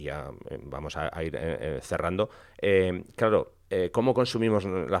 y ya vamos a ir cerrando, claro, ¿cómo consumimos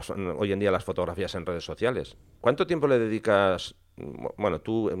hoy en día las fotografías en redes sociales? ¿Cuánto tiempo le dedicas? Bueno,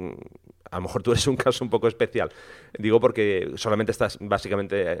 tú, a lo mejor tú eres un caso un poco especial, digo porque solamente estás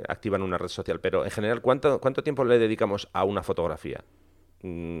básicamente activa en una red social, pero en general, ¿cuánto tiempo le dedicamos a una fotografía?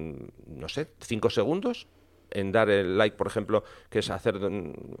 No sé, ¿5 segundos? En dar el like, por ejemplo, que es hacer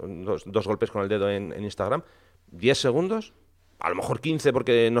dos golpes con el dedo en Instagram, 10 segundos, a lo mejor 15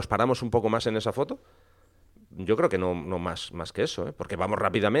 porque nos paramos un poco más en esa foto. Yo creo que no más que eso, porque vamos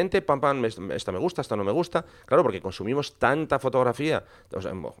rápidamente, pam, esta me gusta, esta no me gusta. Claro, porque consumimos tanta fotografía, o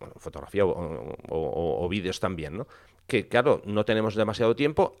sea, fotografía o vídeos también, ¿no? Que, claro, no tenemos demasiado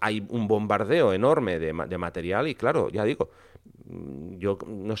tiempo, hay un bombardeo enorme de material y, claro, ya digo, yo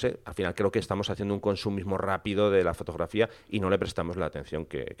no sé, al final creo que estamos haciendo un consumismo rápido de la fotografía y no le prestamos la atención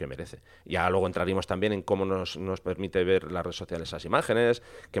que merece. Ya luego entraremos también en cómo nos permite ver las redes sociales esas imágenes,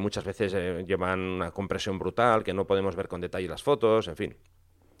 que muchas veces llevan una compresión brutal, que no podemos ver con detalle las fotos, en fin.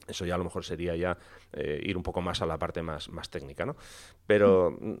 Eso ya a lo mejor sería ya ir un poco más a la parte más técnica, ¿no?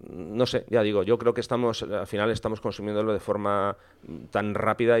 Pero no sé, ya digo, yo creo que al final estamos consumiéndolo de forma tan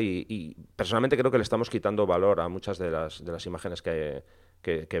rápida y personalmente creo que le estamos quitando valor a muchas de las imágenes que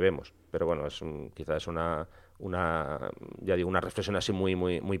vemos. Pero bueno, quizás es una reflexión así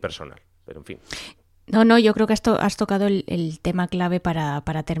muy personal. Pero en fin. No, yo creo que has tocado el tema clave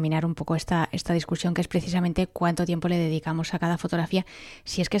para terminar un poco esta discusión, que es precisamente cuánto tiempo le dedicamos a cada fotografía,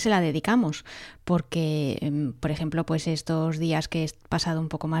 si es que se la dedicamos. Porque, por ejemplo, pues estos días que he pasado un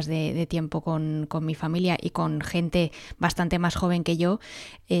poco más de tiempo con mi familia y con gente bastante más joven que yo,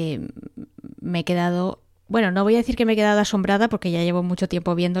 me he quedado... Bueno, no voy a decir que me he quedado asombrada porque ya llevo mucho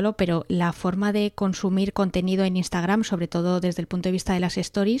tiempo viéndolo, pero la forma de consumir contenido en Instagram, sobre todo desde el punto de vista de las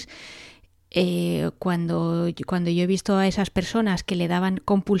stories, cuando yo he visto a esas personas que le daban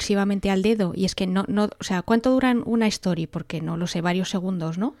compulsivamente al dedo, y es que o sea, ¿cuánto duran una story? Porque no lo sé, varios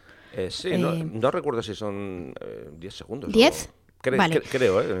segundos, ¿no? Sí, no recuerdo si son 10 segundos. ¿10? Vale.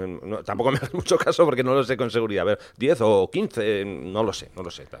 Creo, no, tampoco me hagas mucho caso porque no lo sé con seguridad. A ver, 10 o 15, no lo sé.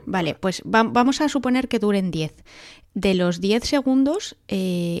 Vale, pues vamos a suponer que duren 10. De los 10 segundos,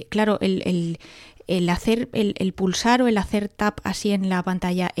 claro, el hacer el pulsar o el hacer tap así en la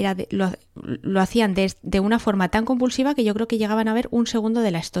pantalla lo hacían de una forma tan compulsiva que yo creo que llegaban a ver un segundo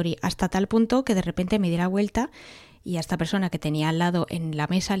de la story, hasta tal punto que de repente me di la vuelta y a esta persona que tenía al lado en la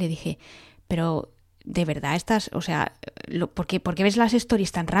mesa le dije, pero de verdad o sea, ¿por qué ves las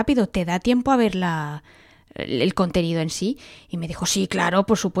stories tan rápido? ¿Te da tiempo a ver el contenido en sí? Y me dijo, sí, claro,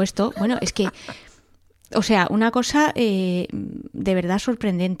 por supuesto. Bueno, es que, o sea, una cosa de verdad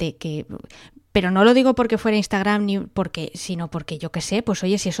sorprendente pero no lo digo porque fuera Instagram sino porque yo qué sé, pues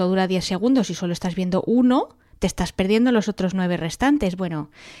oye, si eso dura 10 segundos y solo estás viendo uno, te estás perdiendo los otros 9 restantes.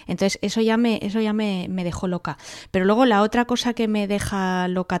 Bueno, entonces eso ya me dejó loca. Pero luego la otra cosa que me deja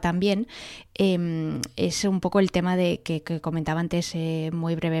loca también es un poco el tema de que comentaba antes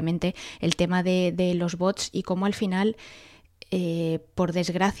muy brevemente, el tema de los bots y cómo al final... por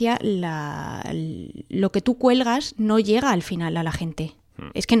desgracia, lo que tú cuelgas no llega al final a la gente.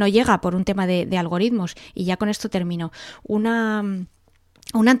 Es que no llega por un tema de algoritmos. Y ya con esto termino. Una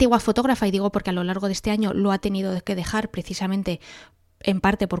antigua fotógrafa, y digo porque a lo largo de este año lo ha tenido que dejar precisamente en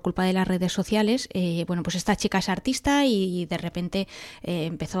parte por culpa de las redes sociales, bueno, pues esta chica es artista y de repente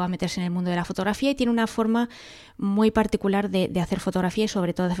empezó a meterse en el mundo de la fotografía y tiene una forma muy particular de hacer fotografía y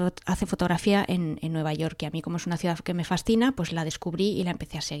sobre todo hace fotografía en Nueva York, que a mí como es una ciudad que me fascina, pues la descubrí y la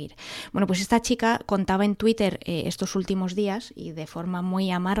empecé a seguir. Bueno, pues esta chica contaba en Twitter estos últimos días y de forma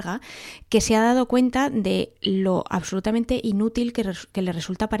muy amarga que se ha dado cuenta de lo absolutamente inútil que le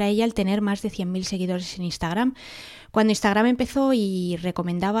resulta para ella el tener más de 100.000 seguidores en Instagram. Cuando Instagram empezó y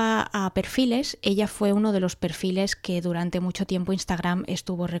recomendaba a perfiles, ella fue uno de los perfiles que durante mucho tiempo Instagram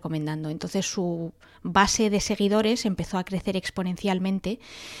estuvo recomendando. Entonces su base de seguidores empezó a crecer exponencialmente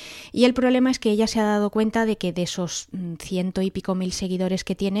y el problema es que ella se ha dado cuenta de que de esos 100 y pico mil seguidores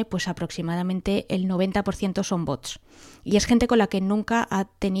que tiene, pues aproximadamente el 90% son bots. Y es gente con la que nunca ha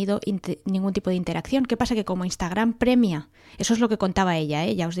tenido ningún tipo de interacción. ¿Qué pasa? Que como Instagram premia, eso es lo que contaba ella,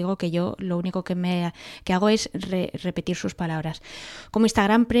 ya os digo que yo lo único que hago es repetir sus palabras. Como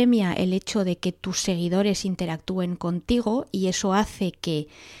Instagram premia el hecho de que tus seguidores interactúen contigo y eso hace que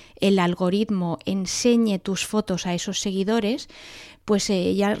el algoritmo enseñe tus fotos a esos seguidores, pues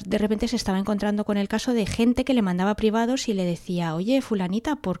ella de repente se estaba encontrando con el caso de gente que le mandaba privados y le decía, oye,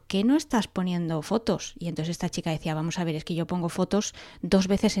 fulanita, ¿por qué no estás poniendo fotos? Y entonces esta chica decía, vamos a ver, es que yo pongo fotos 2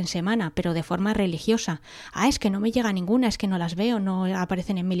 veces en semana, pero de forma religiosa. Ah, es que no me llega ninguna, es que no las veo, no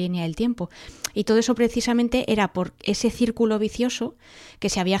aparecen en mi línea del tiempo. Y todo eso precisamente era por ese círculo vicioso que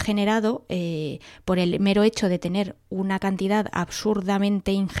se había generado por el mero hecho de tener una cantidad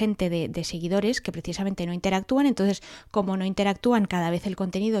absurdamente ingente de seguidores que precisamente no interactúan. Entonces, como no interactúan, cada vez el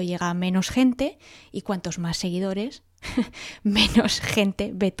contenido llega a menos gente y cuantos más seguidores, menos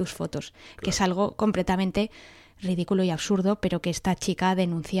gente ve tus fotos, claro. Que es algo completamente ridículo y absurdo, pero que esta chica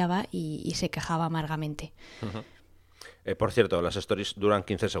denunciaba y se quejaba amargamente. Uh-huh. Por cierto, las stories duran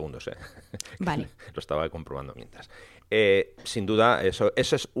 15 segundos. Vale. Lo estaba comprobando mientras. Sin duda, eso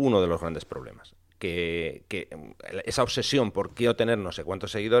es uno de los grandes problemas. Que esa obsesión por quiero tener no sé cuántos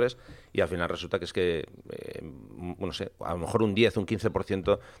seguidores y al final resulta que es que, no sé, a lo mejor un 10, un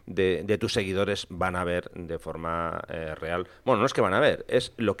 15% de tus seguidores van a ver de forma real. Bueno, no es que van a ver,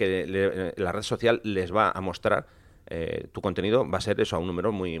 es lo que la red social les va a mostrar. Tu contenido va a ser eso, a un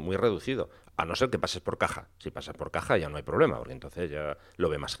número muy, muy reducido, a no ser que pases por caja. Si pasas por caja ya no hay problema, porque entonces ya lo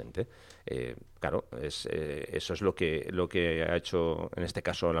ve más gente. Claro, eso es lo que ha hecho en este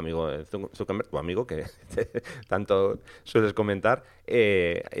caso el amigo de Zuckerberg, tu amigo, que tanto sueles comentar.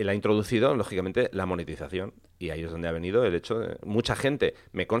 Él ha introducido, lógicamente, la monetización. Y ahí es donde ha venido el hecho de... Mucha gente,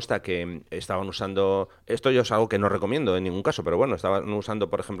 me consta que estaban usando... Esto yo es algo que no recomiendo en ningún caso, pero bueno, estaban usando,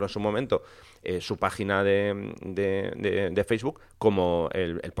 por ejemplo, en su momento, su página de Facebook como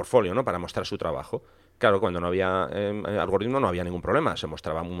el portfolio, ¿no? Para mostrar su trabajo. claro, cuando no había algoritmo no había ningún problema, se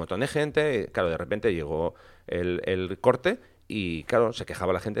mostraba un montón de gente, claro, de repente llegó el corte y, claro, se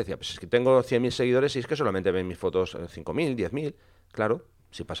quejaba la gente, decía, pues es que tengo 100.000 seguidores y es que solamente ven mis fotos 5.000, 10.000, claro,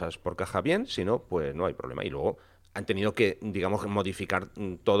 si pasas por caja bien, si no, pues no hay problema. Y luego han tenido que, digamos, modificar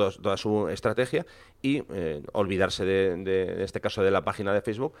toda su estrategia y olvidarse de este caso de la página de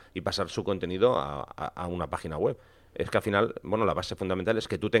Facebook y pasar su contenido a una página web. Es que al final, bueno, la base fundamental es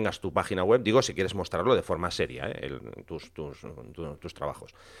que tú tengas tu página web, digo, si quieres mostrarlo de forma seria, tus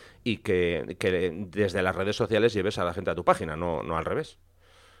trabajos. Y que desde las redes sociales lleves a la gente a tu página, no al revés.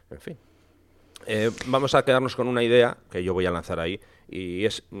 En fin. Vamos a quedarnos con una idea que yo voy a lanzar ahí, y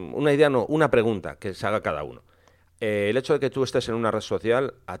es una idea, no, una pregunta que se haga cada uno. El hecho de que tú estés en una red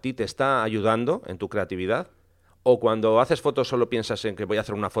social, ¿a ti te está ayudando en tu creatividad? ¿O cuando haces fotos solo piensas en que voy a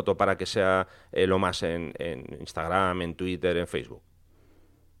hacer una foto para que sea lo más en Instagram, en Twitter, en Facebook?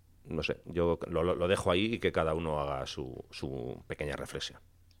 No sé, yo lo dejo ahí y que cada uno haga su pequeña reflexión.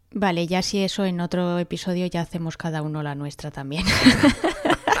 Vale, ya si eso en otro episodio ya hacemos cada uno la nuestra también.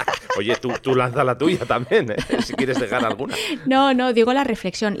 Oye, tú lanza la tuya también, si quieres dejar alguna. No, digo la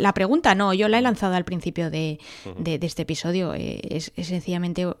reflexión. La pregunta no, yo la he lanzado al principio de este episodio. Es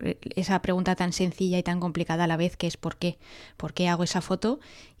sencillamente esa pregunta tan sencilla y tan complicada a la vez, que es ¿por qué? ¿Por qué hago esa foto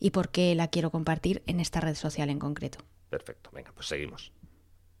y por qué la quiero compartir en esta red social en concreto? Perfecto, venga, pues seguimos.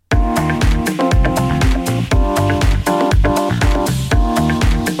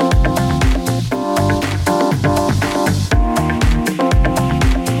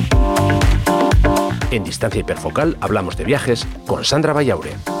 En Distancia Hiperfocal hablamos de viajes con Sandra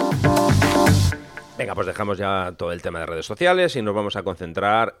Vallaure. Venga, pues dejamos ya todo el tema de redes sociales y nos vamos a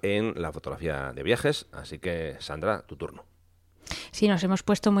concentrar en la fotografía de viajes. Así que, Sandra, tu turno. Sí, nos hemos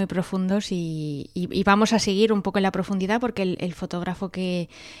puesto muy profundos y vamos a seguir un poco en la profundidad porque el fotógrafo que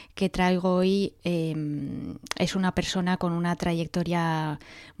traigo hoy es una persona con una trayectoria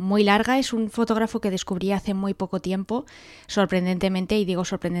muy larga. Es un fotógrafo que descubrí hace muy poco tiempo, sorprendentemente, y digo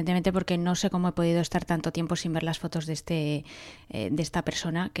sorprendentemente porque no sé cómo he podido estar tanto tiempo sin ver las fotos de esta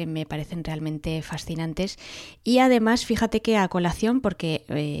persona, que me parecen realmente fascinantes. Y además, fíjate que a colación,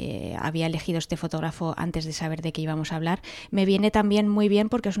 porque había elegido este fotógrafo antes de saber de qué íbamos a hablar, me viene también muy bien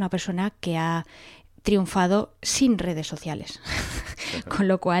porque es una persona que ha triunfado sin redes sociales. Con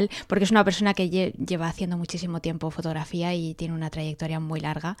lo cual, porque es una persona que lleva haciendo muchísimo tiempo fotografía y tiene una trayectoria muy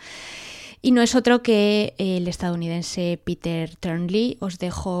larga. Y no es otro que el estadounidense Peter Turnley. Os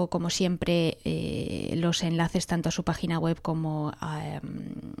dejo, como siempre, los enlaces tanto a su página web como a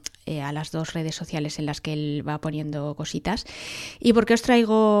las dos redes sociales en las que él va poniendo cositas. ¿Y por qué os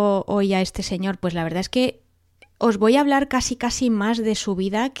traigo hoy a este señor? Pues la verdad es que os voy a hablar casi más de su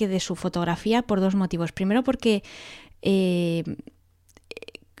vida que de su fotografía por dos motivos. Primero porque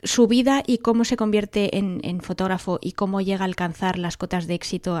su vida y cómo se convierte en fotógrafo y cómo llega a alcanzar las cotas de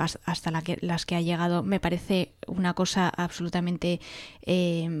éxito hasta las que ha llegado me parece una cosa absolutamente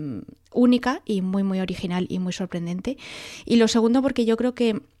única y muy original y muy sorprendente. Y lo segundo porque yo creo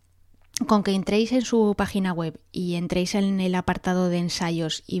que con que entréis en su página web y entréis en el apartado de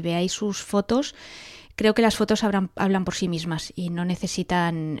ensayos y veáis sus fotos, creo que las fotos hablan por sí mismas y no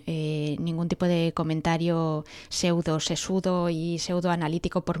necesitan ningún tipo de comentario sesudo y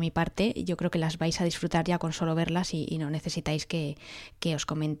pseudo-analítico por mi parte. Yo creo que las vais a disfrutar ya con solo verlas y no necesitáis que os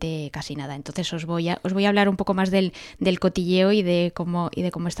comente casi nada. Entonces os voy a hablar un poco más del cotilleo y de cómo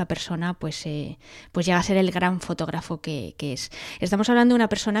esta persona pues llega a ser el gran fotógrafo que es. Estamos hablando de una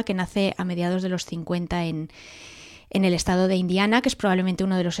persona que nace a mediados de los 50 en el estado de Indiana, que es probablemente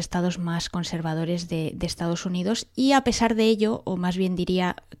uno de los estados más conservadores de Estados Unidos, y a pesar de ello, o más bien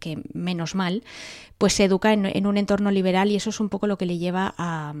diría que menos mal, pues se educa en un entorno liberal y eso es un poco lo que le lleva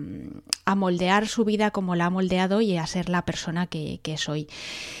a moldear su vida como la ha moldeado y a ser la persona que es hoy.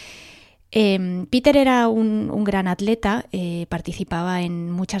 Peter era un gran atleta, participaba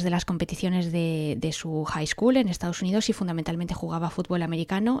en muchas de las competiciones de su high school en Estados Unidos y fundamentalmente jugaba fútbol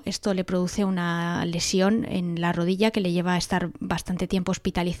americano. Esto le produce una lesión en la rodilla que le lleva a estar bastante tiempo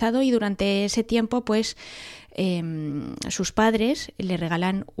hospitalizado y durante ese tiempo pues sus padres le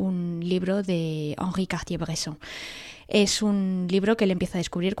regalan un libro de Henri Cartier-Bresson. Es un libro que él empieza a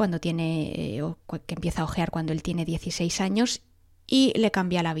descubrir que empieza a hojear cuando él tiene 16 años y le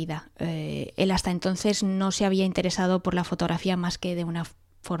cambia la vida. Él hasta entonces no se había interesado por la fotografía más que de una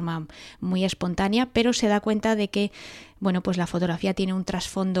forma muy espontánea, pero se da cuenta de que, bueno, pues la fotografía tiene un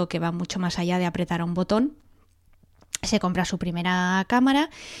trasfondo que va mucho más allá de apretar a un botón se compra su primera cámara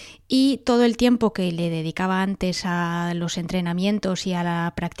y todo el tiempo que le dedicaba antes a los entrenamientos y a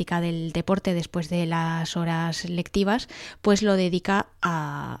la práctica del deporte después de las horas lectivas, pues lo dedica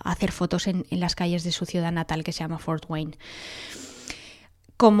a hacer fotos en las calles de su ciudad natal, que se llama Fort Wayne.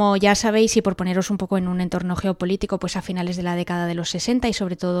 Como ya sabéis, y por poneros un poco en un entorno geopolítico, pues a finales de la década de los 60 y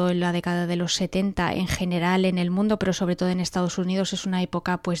sobre todo en la década de los 70 en general en el mundo, pero sobre todo en Estados Unidos, es una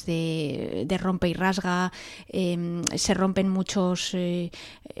época pues de rompe y rasga, se rompen muchos,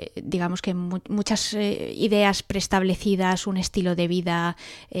 digamos que muchas ideas preestablecidas, un estilo de vida,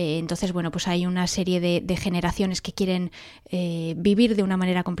 entonces bueno, pues hay una serie de generaciones que quieren vivir de una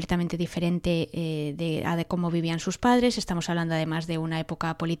manera completamente diferente de cómo vivían sus padres. Estamos hablando además de una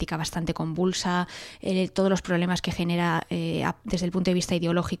época política bastante convulsa, todos los problemas que genera desde el punto de vista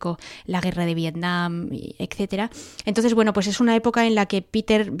ideológico la guerra de Vietnam, etcétera. Entonces, bueno, pues es una época en la que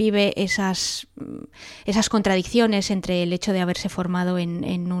Peter vive esas contradicciones entre el hecho de haberse formado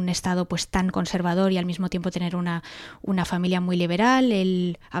en un estado pues tan conservador y al mismo tiempo tener una familia muy liberal.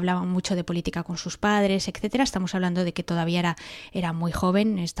 Él hablaba mucho de política con sus padres, etcétera. Estamos hablando de que todavía era muy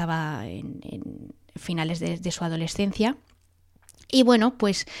joven, estaba en finales de su adolescencia. Y bueno,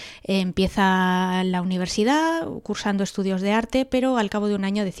 pues empieza la universidad cursando estudios de arte, pero al cabo de un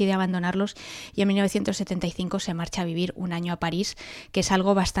año decide abandonarlos y en 1975 se marcha a vivir un año a París, que es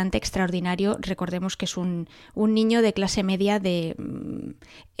algo bastante extraordinario. Recordemos que es un niño de clase media de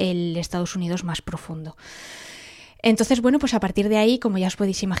el Estados Unidos más profundo. Entonces, bueno, pues a partir de ahí, como ya os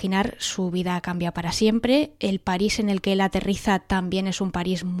podéis imaginar, su vida cambia para siempre. El París en el que él aterriza también es un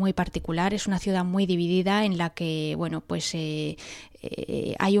París muy particular, es una ciudad muy dividida en la que, bueno, pues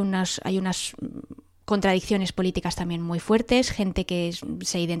hay unas contradicciones políticas también muy fuertes, gente que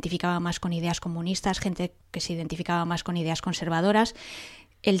se identificaba más con ideas comunistas, gente que se identificaba más con ideas conservadoras.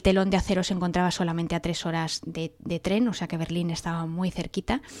 El telón de acero se encontraba solamente a 3 horas de tren, o sea que Berlín estaba muy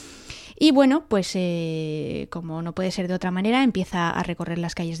cerquita. Y bueno, pues como no puede ser de otra manera, empieza a recorrer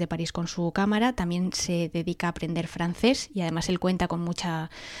las calles de París con su cámara. También se dedica a aprender francés y además él cuenta con mucha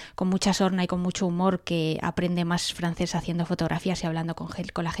sorna y con mucho humor que aprende más francés haciendo fotografías y hablando con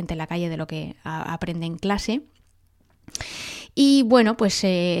la gente en la calle de lo que aprende en clase. Y bueno, pues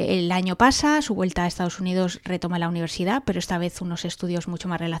el año pasa, su vuelta a Estados Unidos retoma la universidad, pero esta vez unos estudios mucho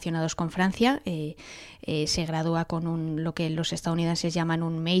más relacionados con Francia. Se gradúa con lo que los estadounidenses llaman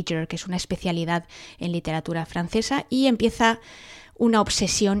un major, que es una especialidad en literatura francesa, y empieza una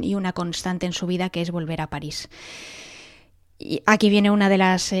obsesión y una constante en su vida, que es volver a París. Y aquí viene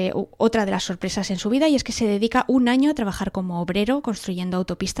otra de las sorpresas en su vida, y es que se dedica un año a trabajar como obrero construyendo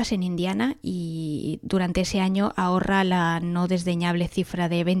autopistas en Indiana, y durante ese año ahorra la no desdeñable cifra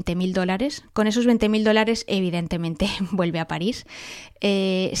de $20,000. Con esos $20,000 evidentemente vuelve a París,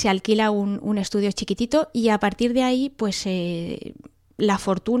 se alquila un estudio chiquitito y a partir de ahí pues la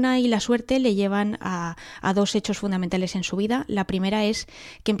fortuna y la suerte le llevan a dos hechos fundamentales en su vida. La primera es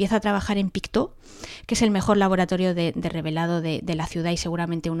que empieza a trabajar en Pictot, que es el mejor laboratorio de revelado de la ciudad y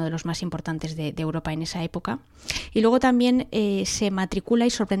seguramente uno de los más importantes de Europa en esa época. Y luego también se matricula y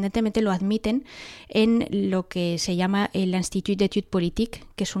sorprendentemente lo admiten en lo que se llama el Institut d'études politiques,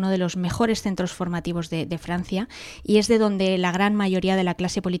 que es uno de los mejores centros formativos de Francia y es de donde la gran mayoría de la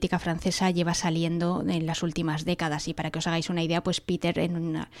clase política francesa lleva saliendo en las últimas décadas. Y para que os hagáis una idea, pues Peter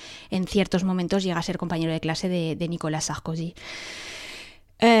en ciertos momentos llega a ser compañero de clase de Nicolas Sarkozy.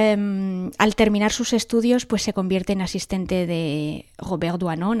 Al terminar sus estudios, pues se convierte en asistente de Robert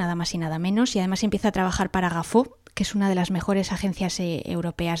Doisneau, nada más y nada menos, y además empieza a trabajar para Gafo, que es una de las mejores agencias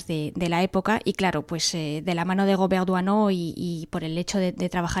europeas de la época, y claro, pues de la mano de Robert Doisneau y por el hecho de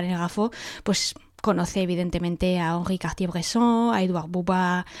trabajar en Gafo, pues conoce evidentemente a Henri Cartier-Bresson, a Edouard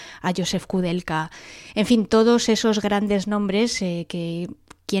Bouba, a Joseph Koudelka, en fin, todos esos grandes nombres que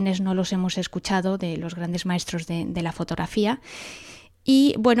quienes no los hemos escuchado, de los grandes maestros de la fotografía.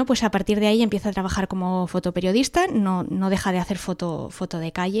 Y bueno, pues a partir de ahí empieza a trabajar como fotoperiodista, no deja de hacer foto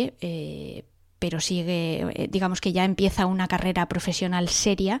de calle, pero sigue, digamos que ya empieza una carrera profesional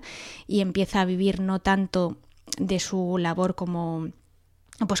seria y empieza a vivir no tanto de su labor como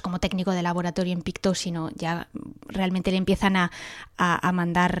técnico de laboratorio en Pictot, sino ya realmente le empiezan a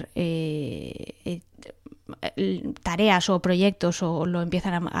mandar tareas o proyectos o lo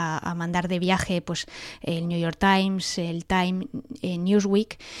empiezan a mandar de viaje, pues el New York Times, el Time,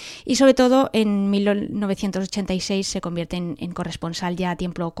 Newsweek, y sobre todo en 1986 se convierte en corresponsal ya a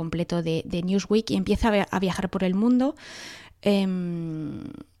tiempo completo de Newsweek y empieza a viajar por el mundo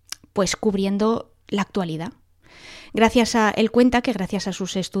pues cubriendo la actualidad. él cuenta que gracias a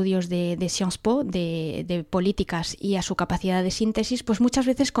sus estudios de Sciences Po, de políticas y a su capacidad de síntesis, pues muchas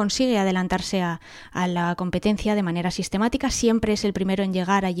veces consigue adelantarse a la competencia de manera sistemática, siempre es el primero en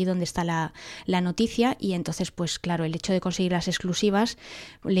llegar allí donde está la noticia, y entonces pues claro, el hecho de conseguir las exclusivas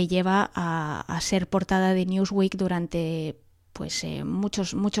le lleva a ser portada de Newsweek durante pues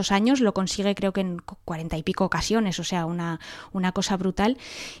muchos años. Lo consigue creo que en 40 y pico ocasiones, o sea, una cosa brutal.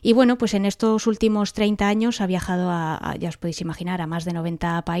 Y bueno, pues en estos últimos 30 años ha viajado ya os podéis imaginar, a más de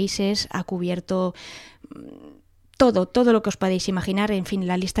 90 países, ha cubierto todo lo que os podéis imaginar. En fin,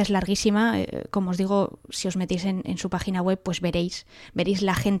 la lista es larguísima. Como os digo, si os metéis en su página web, pues veréis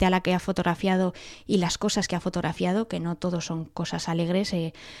la gente a la que ha fotografiado y las cosas que ha fotografiado, que no todo son cosas alegres.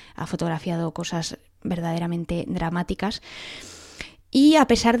 Ha fotografiado cosas verdaderamente dramáticas. Y a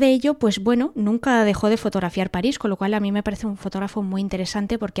pesar de ello, pues bueno, nunca dejó de fotografiar París, con lo cual a mí me parece un fotógrafo muy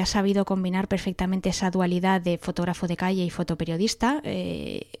interesante porque ha sabido combinar perfectamente esa dualidad de fotógrafo de calle y fotoperiodista.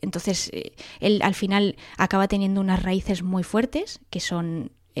 Entonces, él al final acaba teniendo unas raíces muy fuertes, que son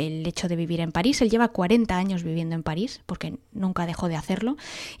el hecho de vivir en París. Él lleva 40 años viviendo en París, porque nunca dejó de hacerlo,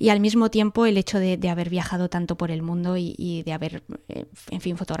 y al mismo tiempo el hecho de haber viajado tanto por el mundo y de haber, en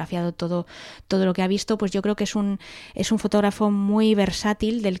fin, fotografiado todo lo que ha visto, pues yo creo que es un fotógrafo muy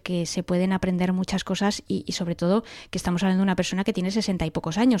versátil, del que se pueden aprender muchas cosas, y sobre todo que estamos hablando de una persona que tiene 60 y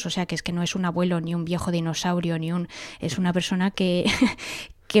pocos años, o sea que es que no es un abuelo, ni un viejo dinosaurio, es una persona que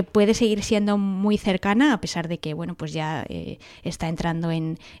puede seguir siendo muy cercana, a pesar de que, bueno, pues ya está entrando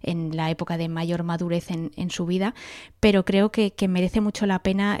en la época de mayor madurez en su vida, pero creo que merece mucho la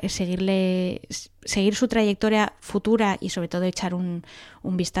pena seguir su trayectoria futura y sobre todo echar un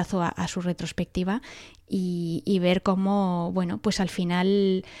vistazo a su retrospectiva y ver cómo, bueno, pues al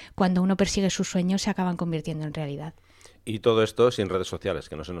final, cuando uno persigue sus sueños, se acaban convirtiendo en realidad. Y todo esto sin redes sociales,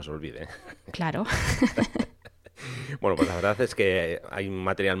 que no se nos olvide. Claro. Bueno, pues la verdad es que hay un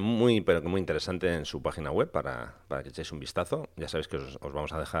material muy, pero que muy interesante en su página web para que echéis un vistazo. Ya sabéis que os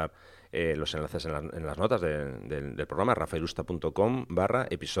vamos a dejar los enlaces en las notas del programa,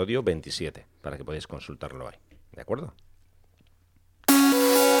 rafaelusta.com/episodio 27, para que podáis consultarlo ahí. ¿De acuerdo?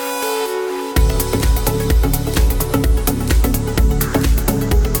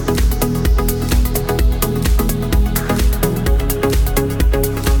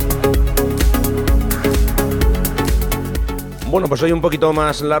 Bueno, pues hoy un poquito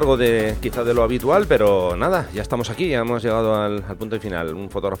más largo quizá de lo habitual, pero nada, ya estamos aquí, ya hemos llegado al punto final. Un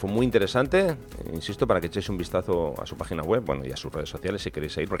fotógrafo muy interesante, insisto, para que echéis un vistazo a su página web, bueno, y a sus redes sociales si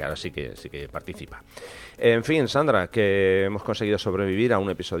queréis seguir, porque ahora sí que participa. En fin, Sandra, que hemos conseguido sobrevivir a un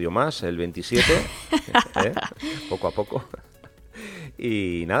episodio más, el 27, poco a poco.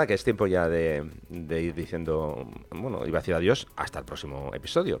 Y nada, que es tiempo ya de ir diciendo, bueno, iba a decir adiós hasta el próximo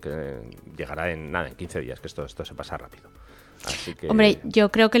episodio, que llegará en 15 días, que esto se pasa rápido. Así que... Hombre,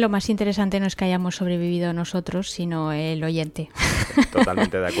 yo creo que lo más interesante no es que hayamos sobrevivido nosotros, sino el oyente.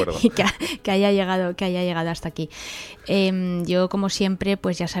 Totalmente de acuerdo. Y que haya llegado hasta aquí. Yo, como siempre,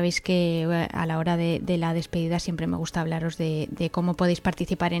 pues ya sabéis que a la hora de la despedida siempre me gusta hablaros de cómo podéis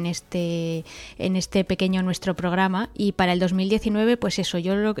participar en este pequeño nuestro programa. Y para el 2019, pues eso,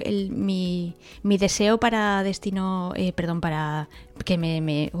 yo mi deseo para destino, para que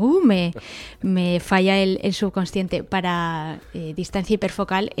me falla el subconsciente, para distancia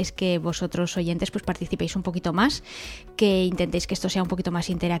hiperfocal, es que vosotros, oyentes, pues participéis un poquito más, que intentéis que esto sea un poquito más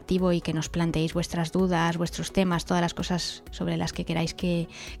interactivo y que nos planteéis vuestras dudas, vuestros temas, todas las cosas sobre las que queráis que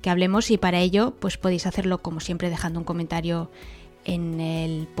hablemos, y para ello pues podéis hacerlo como siempre dejando un comentario en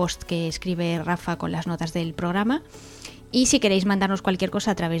el post que escribe Rafa con las notas del programa. Y si queréis mandarnos cualquier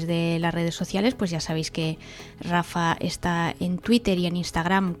cosa a través de las redes sociales, pues ya sabéis que Rafa está en Twitter y en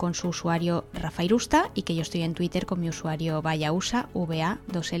Instagram con su usuario Rafairusta, y que yo estoy en Twitter con mi usuario Vayausa,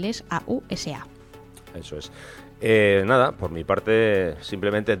 VA2LsAusa. Eso es. Nada, por mi parte,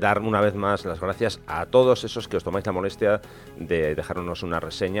 simplemente dar una vez más las gracias a todos esos que os tomáis la molestia de dejarnos una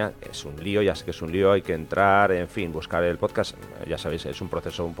reseña. Es un lío, ya sé que es un lío, hay que entrar, en fin, buscar el podcast, ya sabéis, es un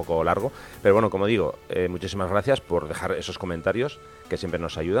proceso un poco largo, pero bueno, como digo, muchísimas gracias por dejar esos comentarios que siempre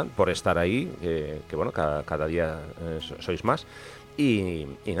nos ayudan, por estar ahí, que bueno, cada día sois más. Y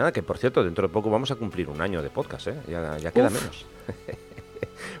nada, que por cierto, dentro de poco vamos a cumplir un año de podcast, ya queda menos.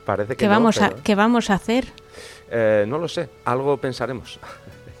 Parece que ¿Qué vamos a hacer? No lo sé, algo pensaremos.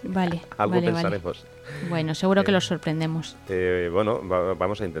 Vale. Pensaremos. Bueno, seguro que los sorprendemos. Bueno,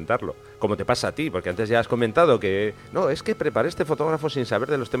 vamos a intentarlo. Como te pasa a ti, porque antes ya has comentado que... No, es que preparé este fotógrafo sin saber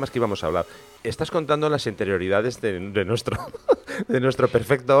de los temas que íbamos a hablar. Estás contando las interioridades de de nuestro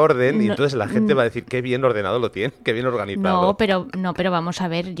perfecto orden y entonces la gente va a decir qué bien ordenado lo tiene, qué bien organizado. No, pero vamos a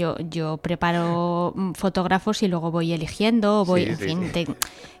ver, yo preparo fotógrafos y luego voy eligiendo,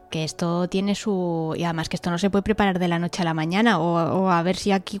 que esto tiene su... Y además que esto no se puede preparar de la noche a la mañana, o a ver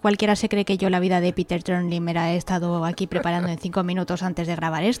si aquí cualquiera se cree que yo la vida de Peter Turnley me la he estado aquí preparando en 5 minutos antes de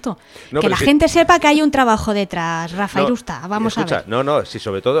grabar esto. Que la gente sepa que hay un trabajo detrás, Rafa Irusta, vamos a ver. Sí,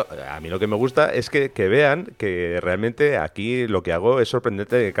 sobre todo, a mí lo que me gusta es que vean que realmente aquí lo que hago es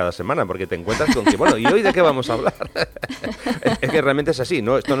sorprendente cada semana, porque te encuentras con que, bueno, ¿y hoy de qué vamos a hablar? Es que realmente es así,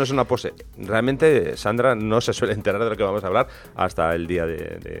 ¿no? Esto no es una pose. Realmente Sandra no se suele enterar de lo que vamos a hablar hasta el día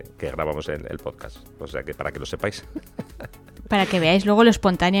que grabamos en el podcast. O sea, que para que lo sepáis. Para que veáis luego lo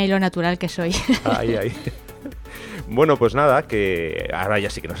espontánea y lo natural que soy. Ahí. Bueno, pues nada, que ahora ya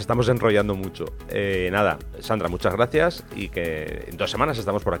sí que nos estamos enrollando mucho. Nada, Sandra, muchas gracias y que en 2 semanas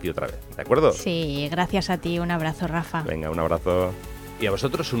estamos por aquí otra vez, ¿de acuerdo? Sí, gracias a ti. Un abrazo, Rafa. Venga, un abrazo. Y a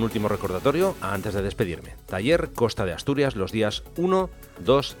vosotros un último recordatorio antes de despedirme. Taller Costa de Asturias los días 1,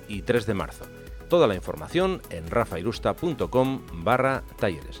 2 y 3 de marzo. Toda la información en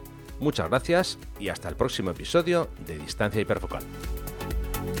rafairusta.com/talleres. Muchas gracias y hasta el próximo episodio de Distancia Hiperfocal.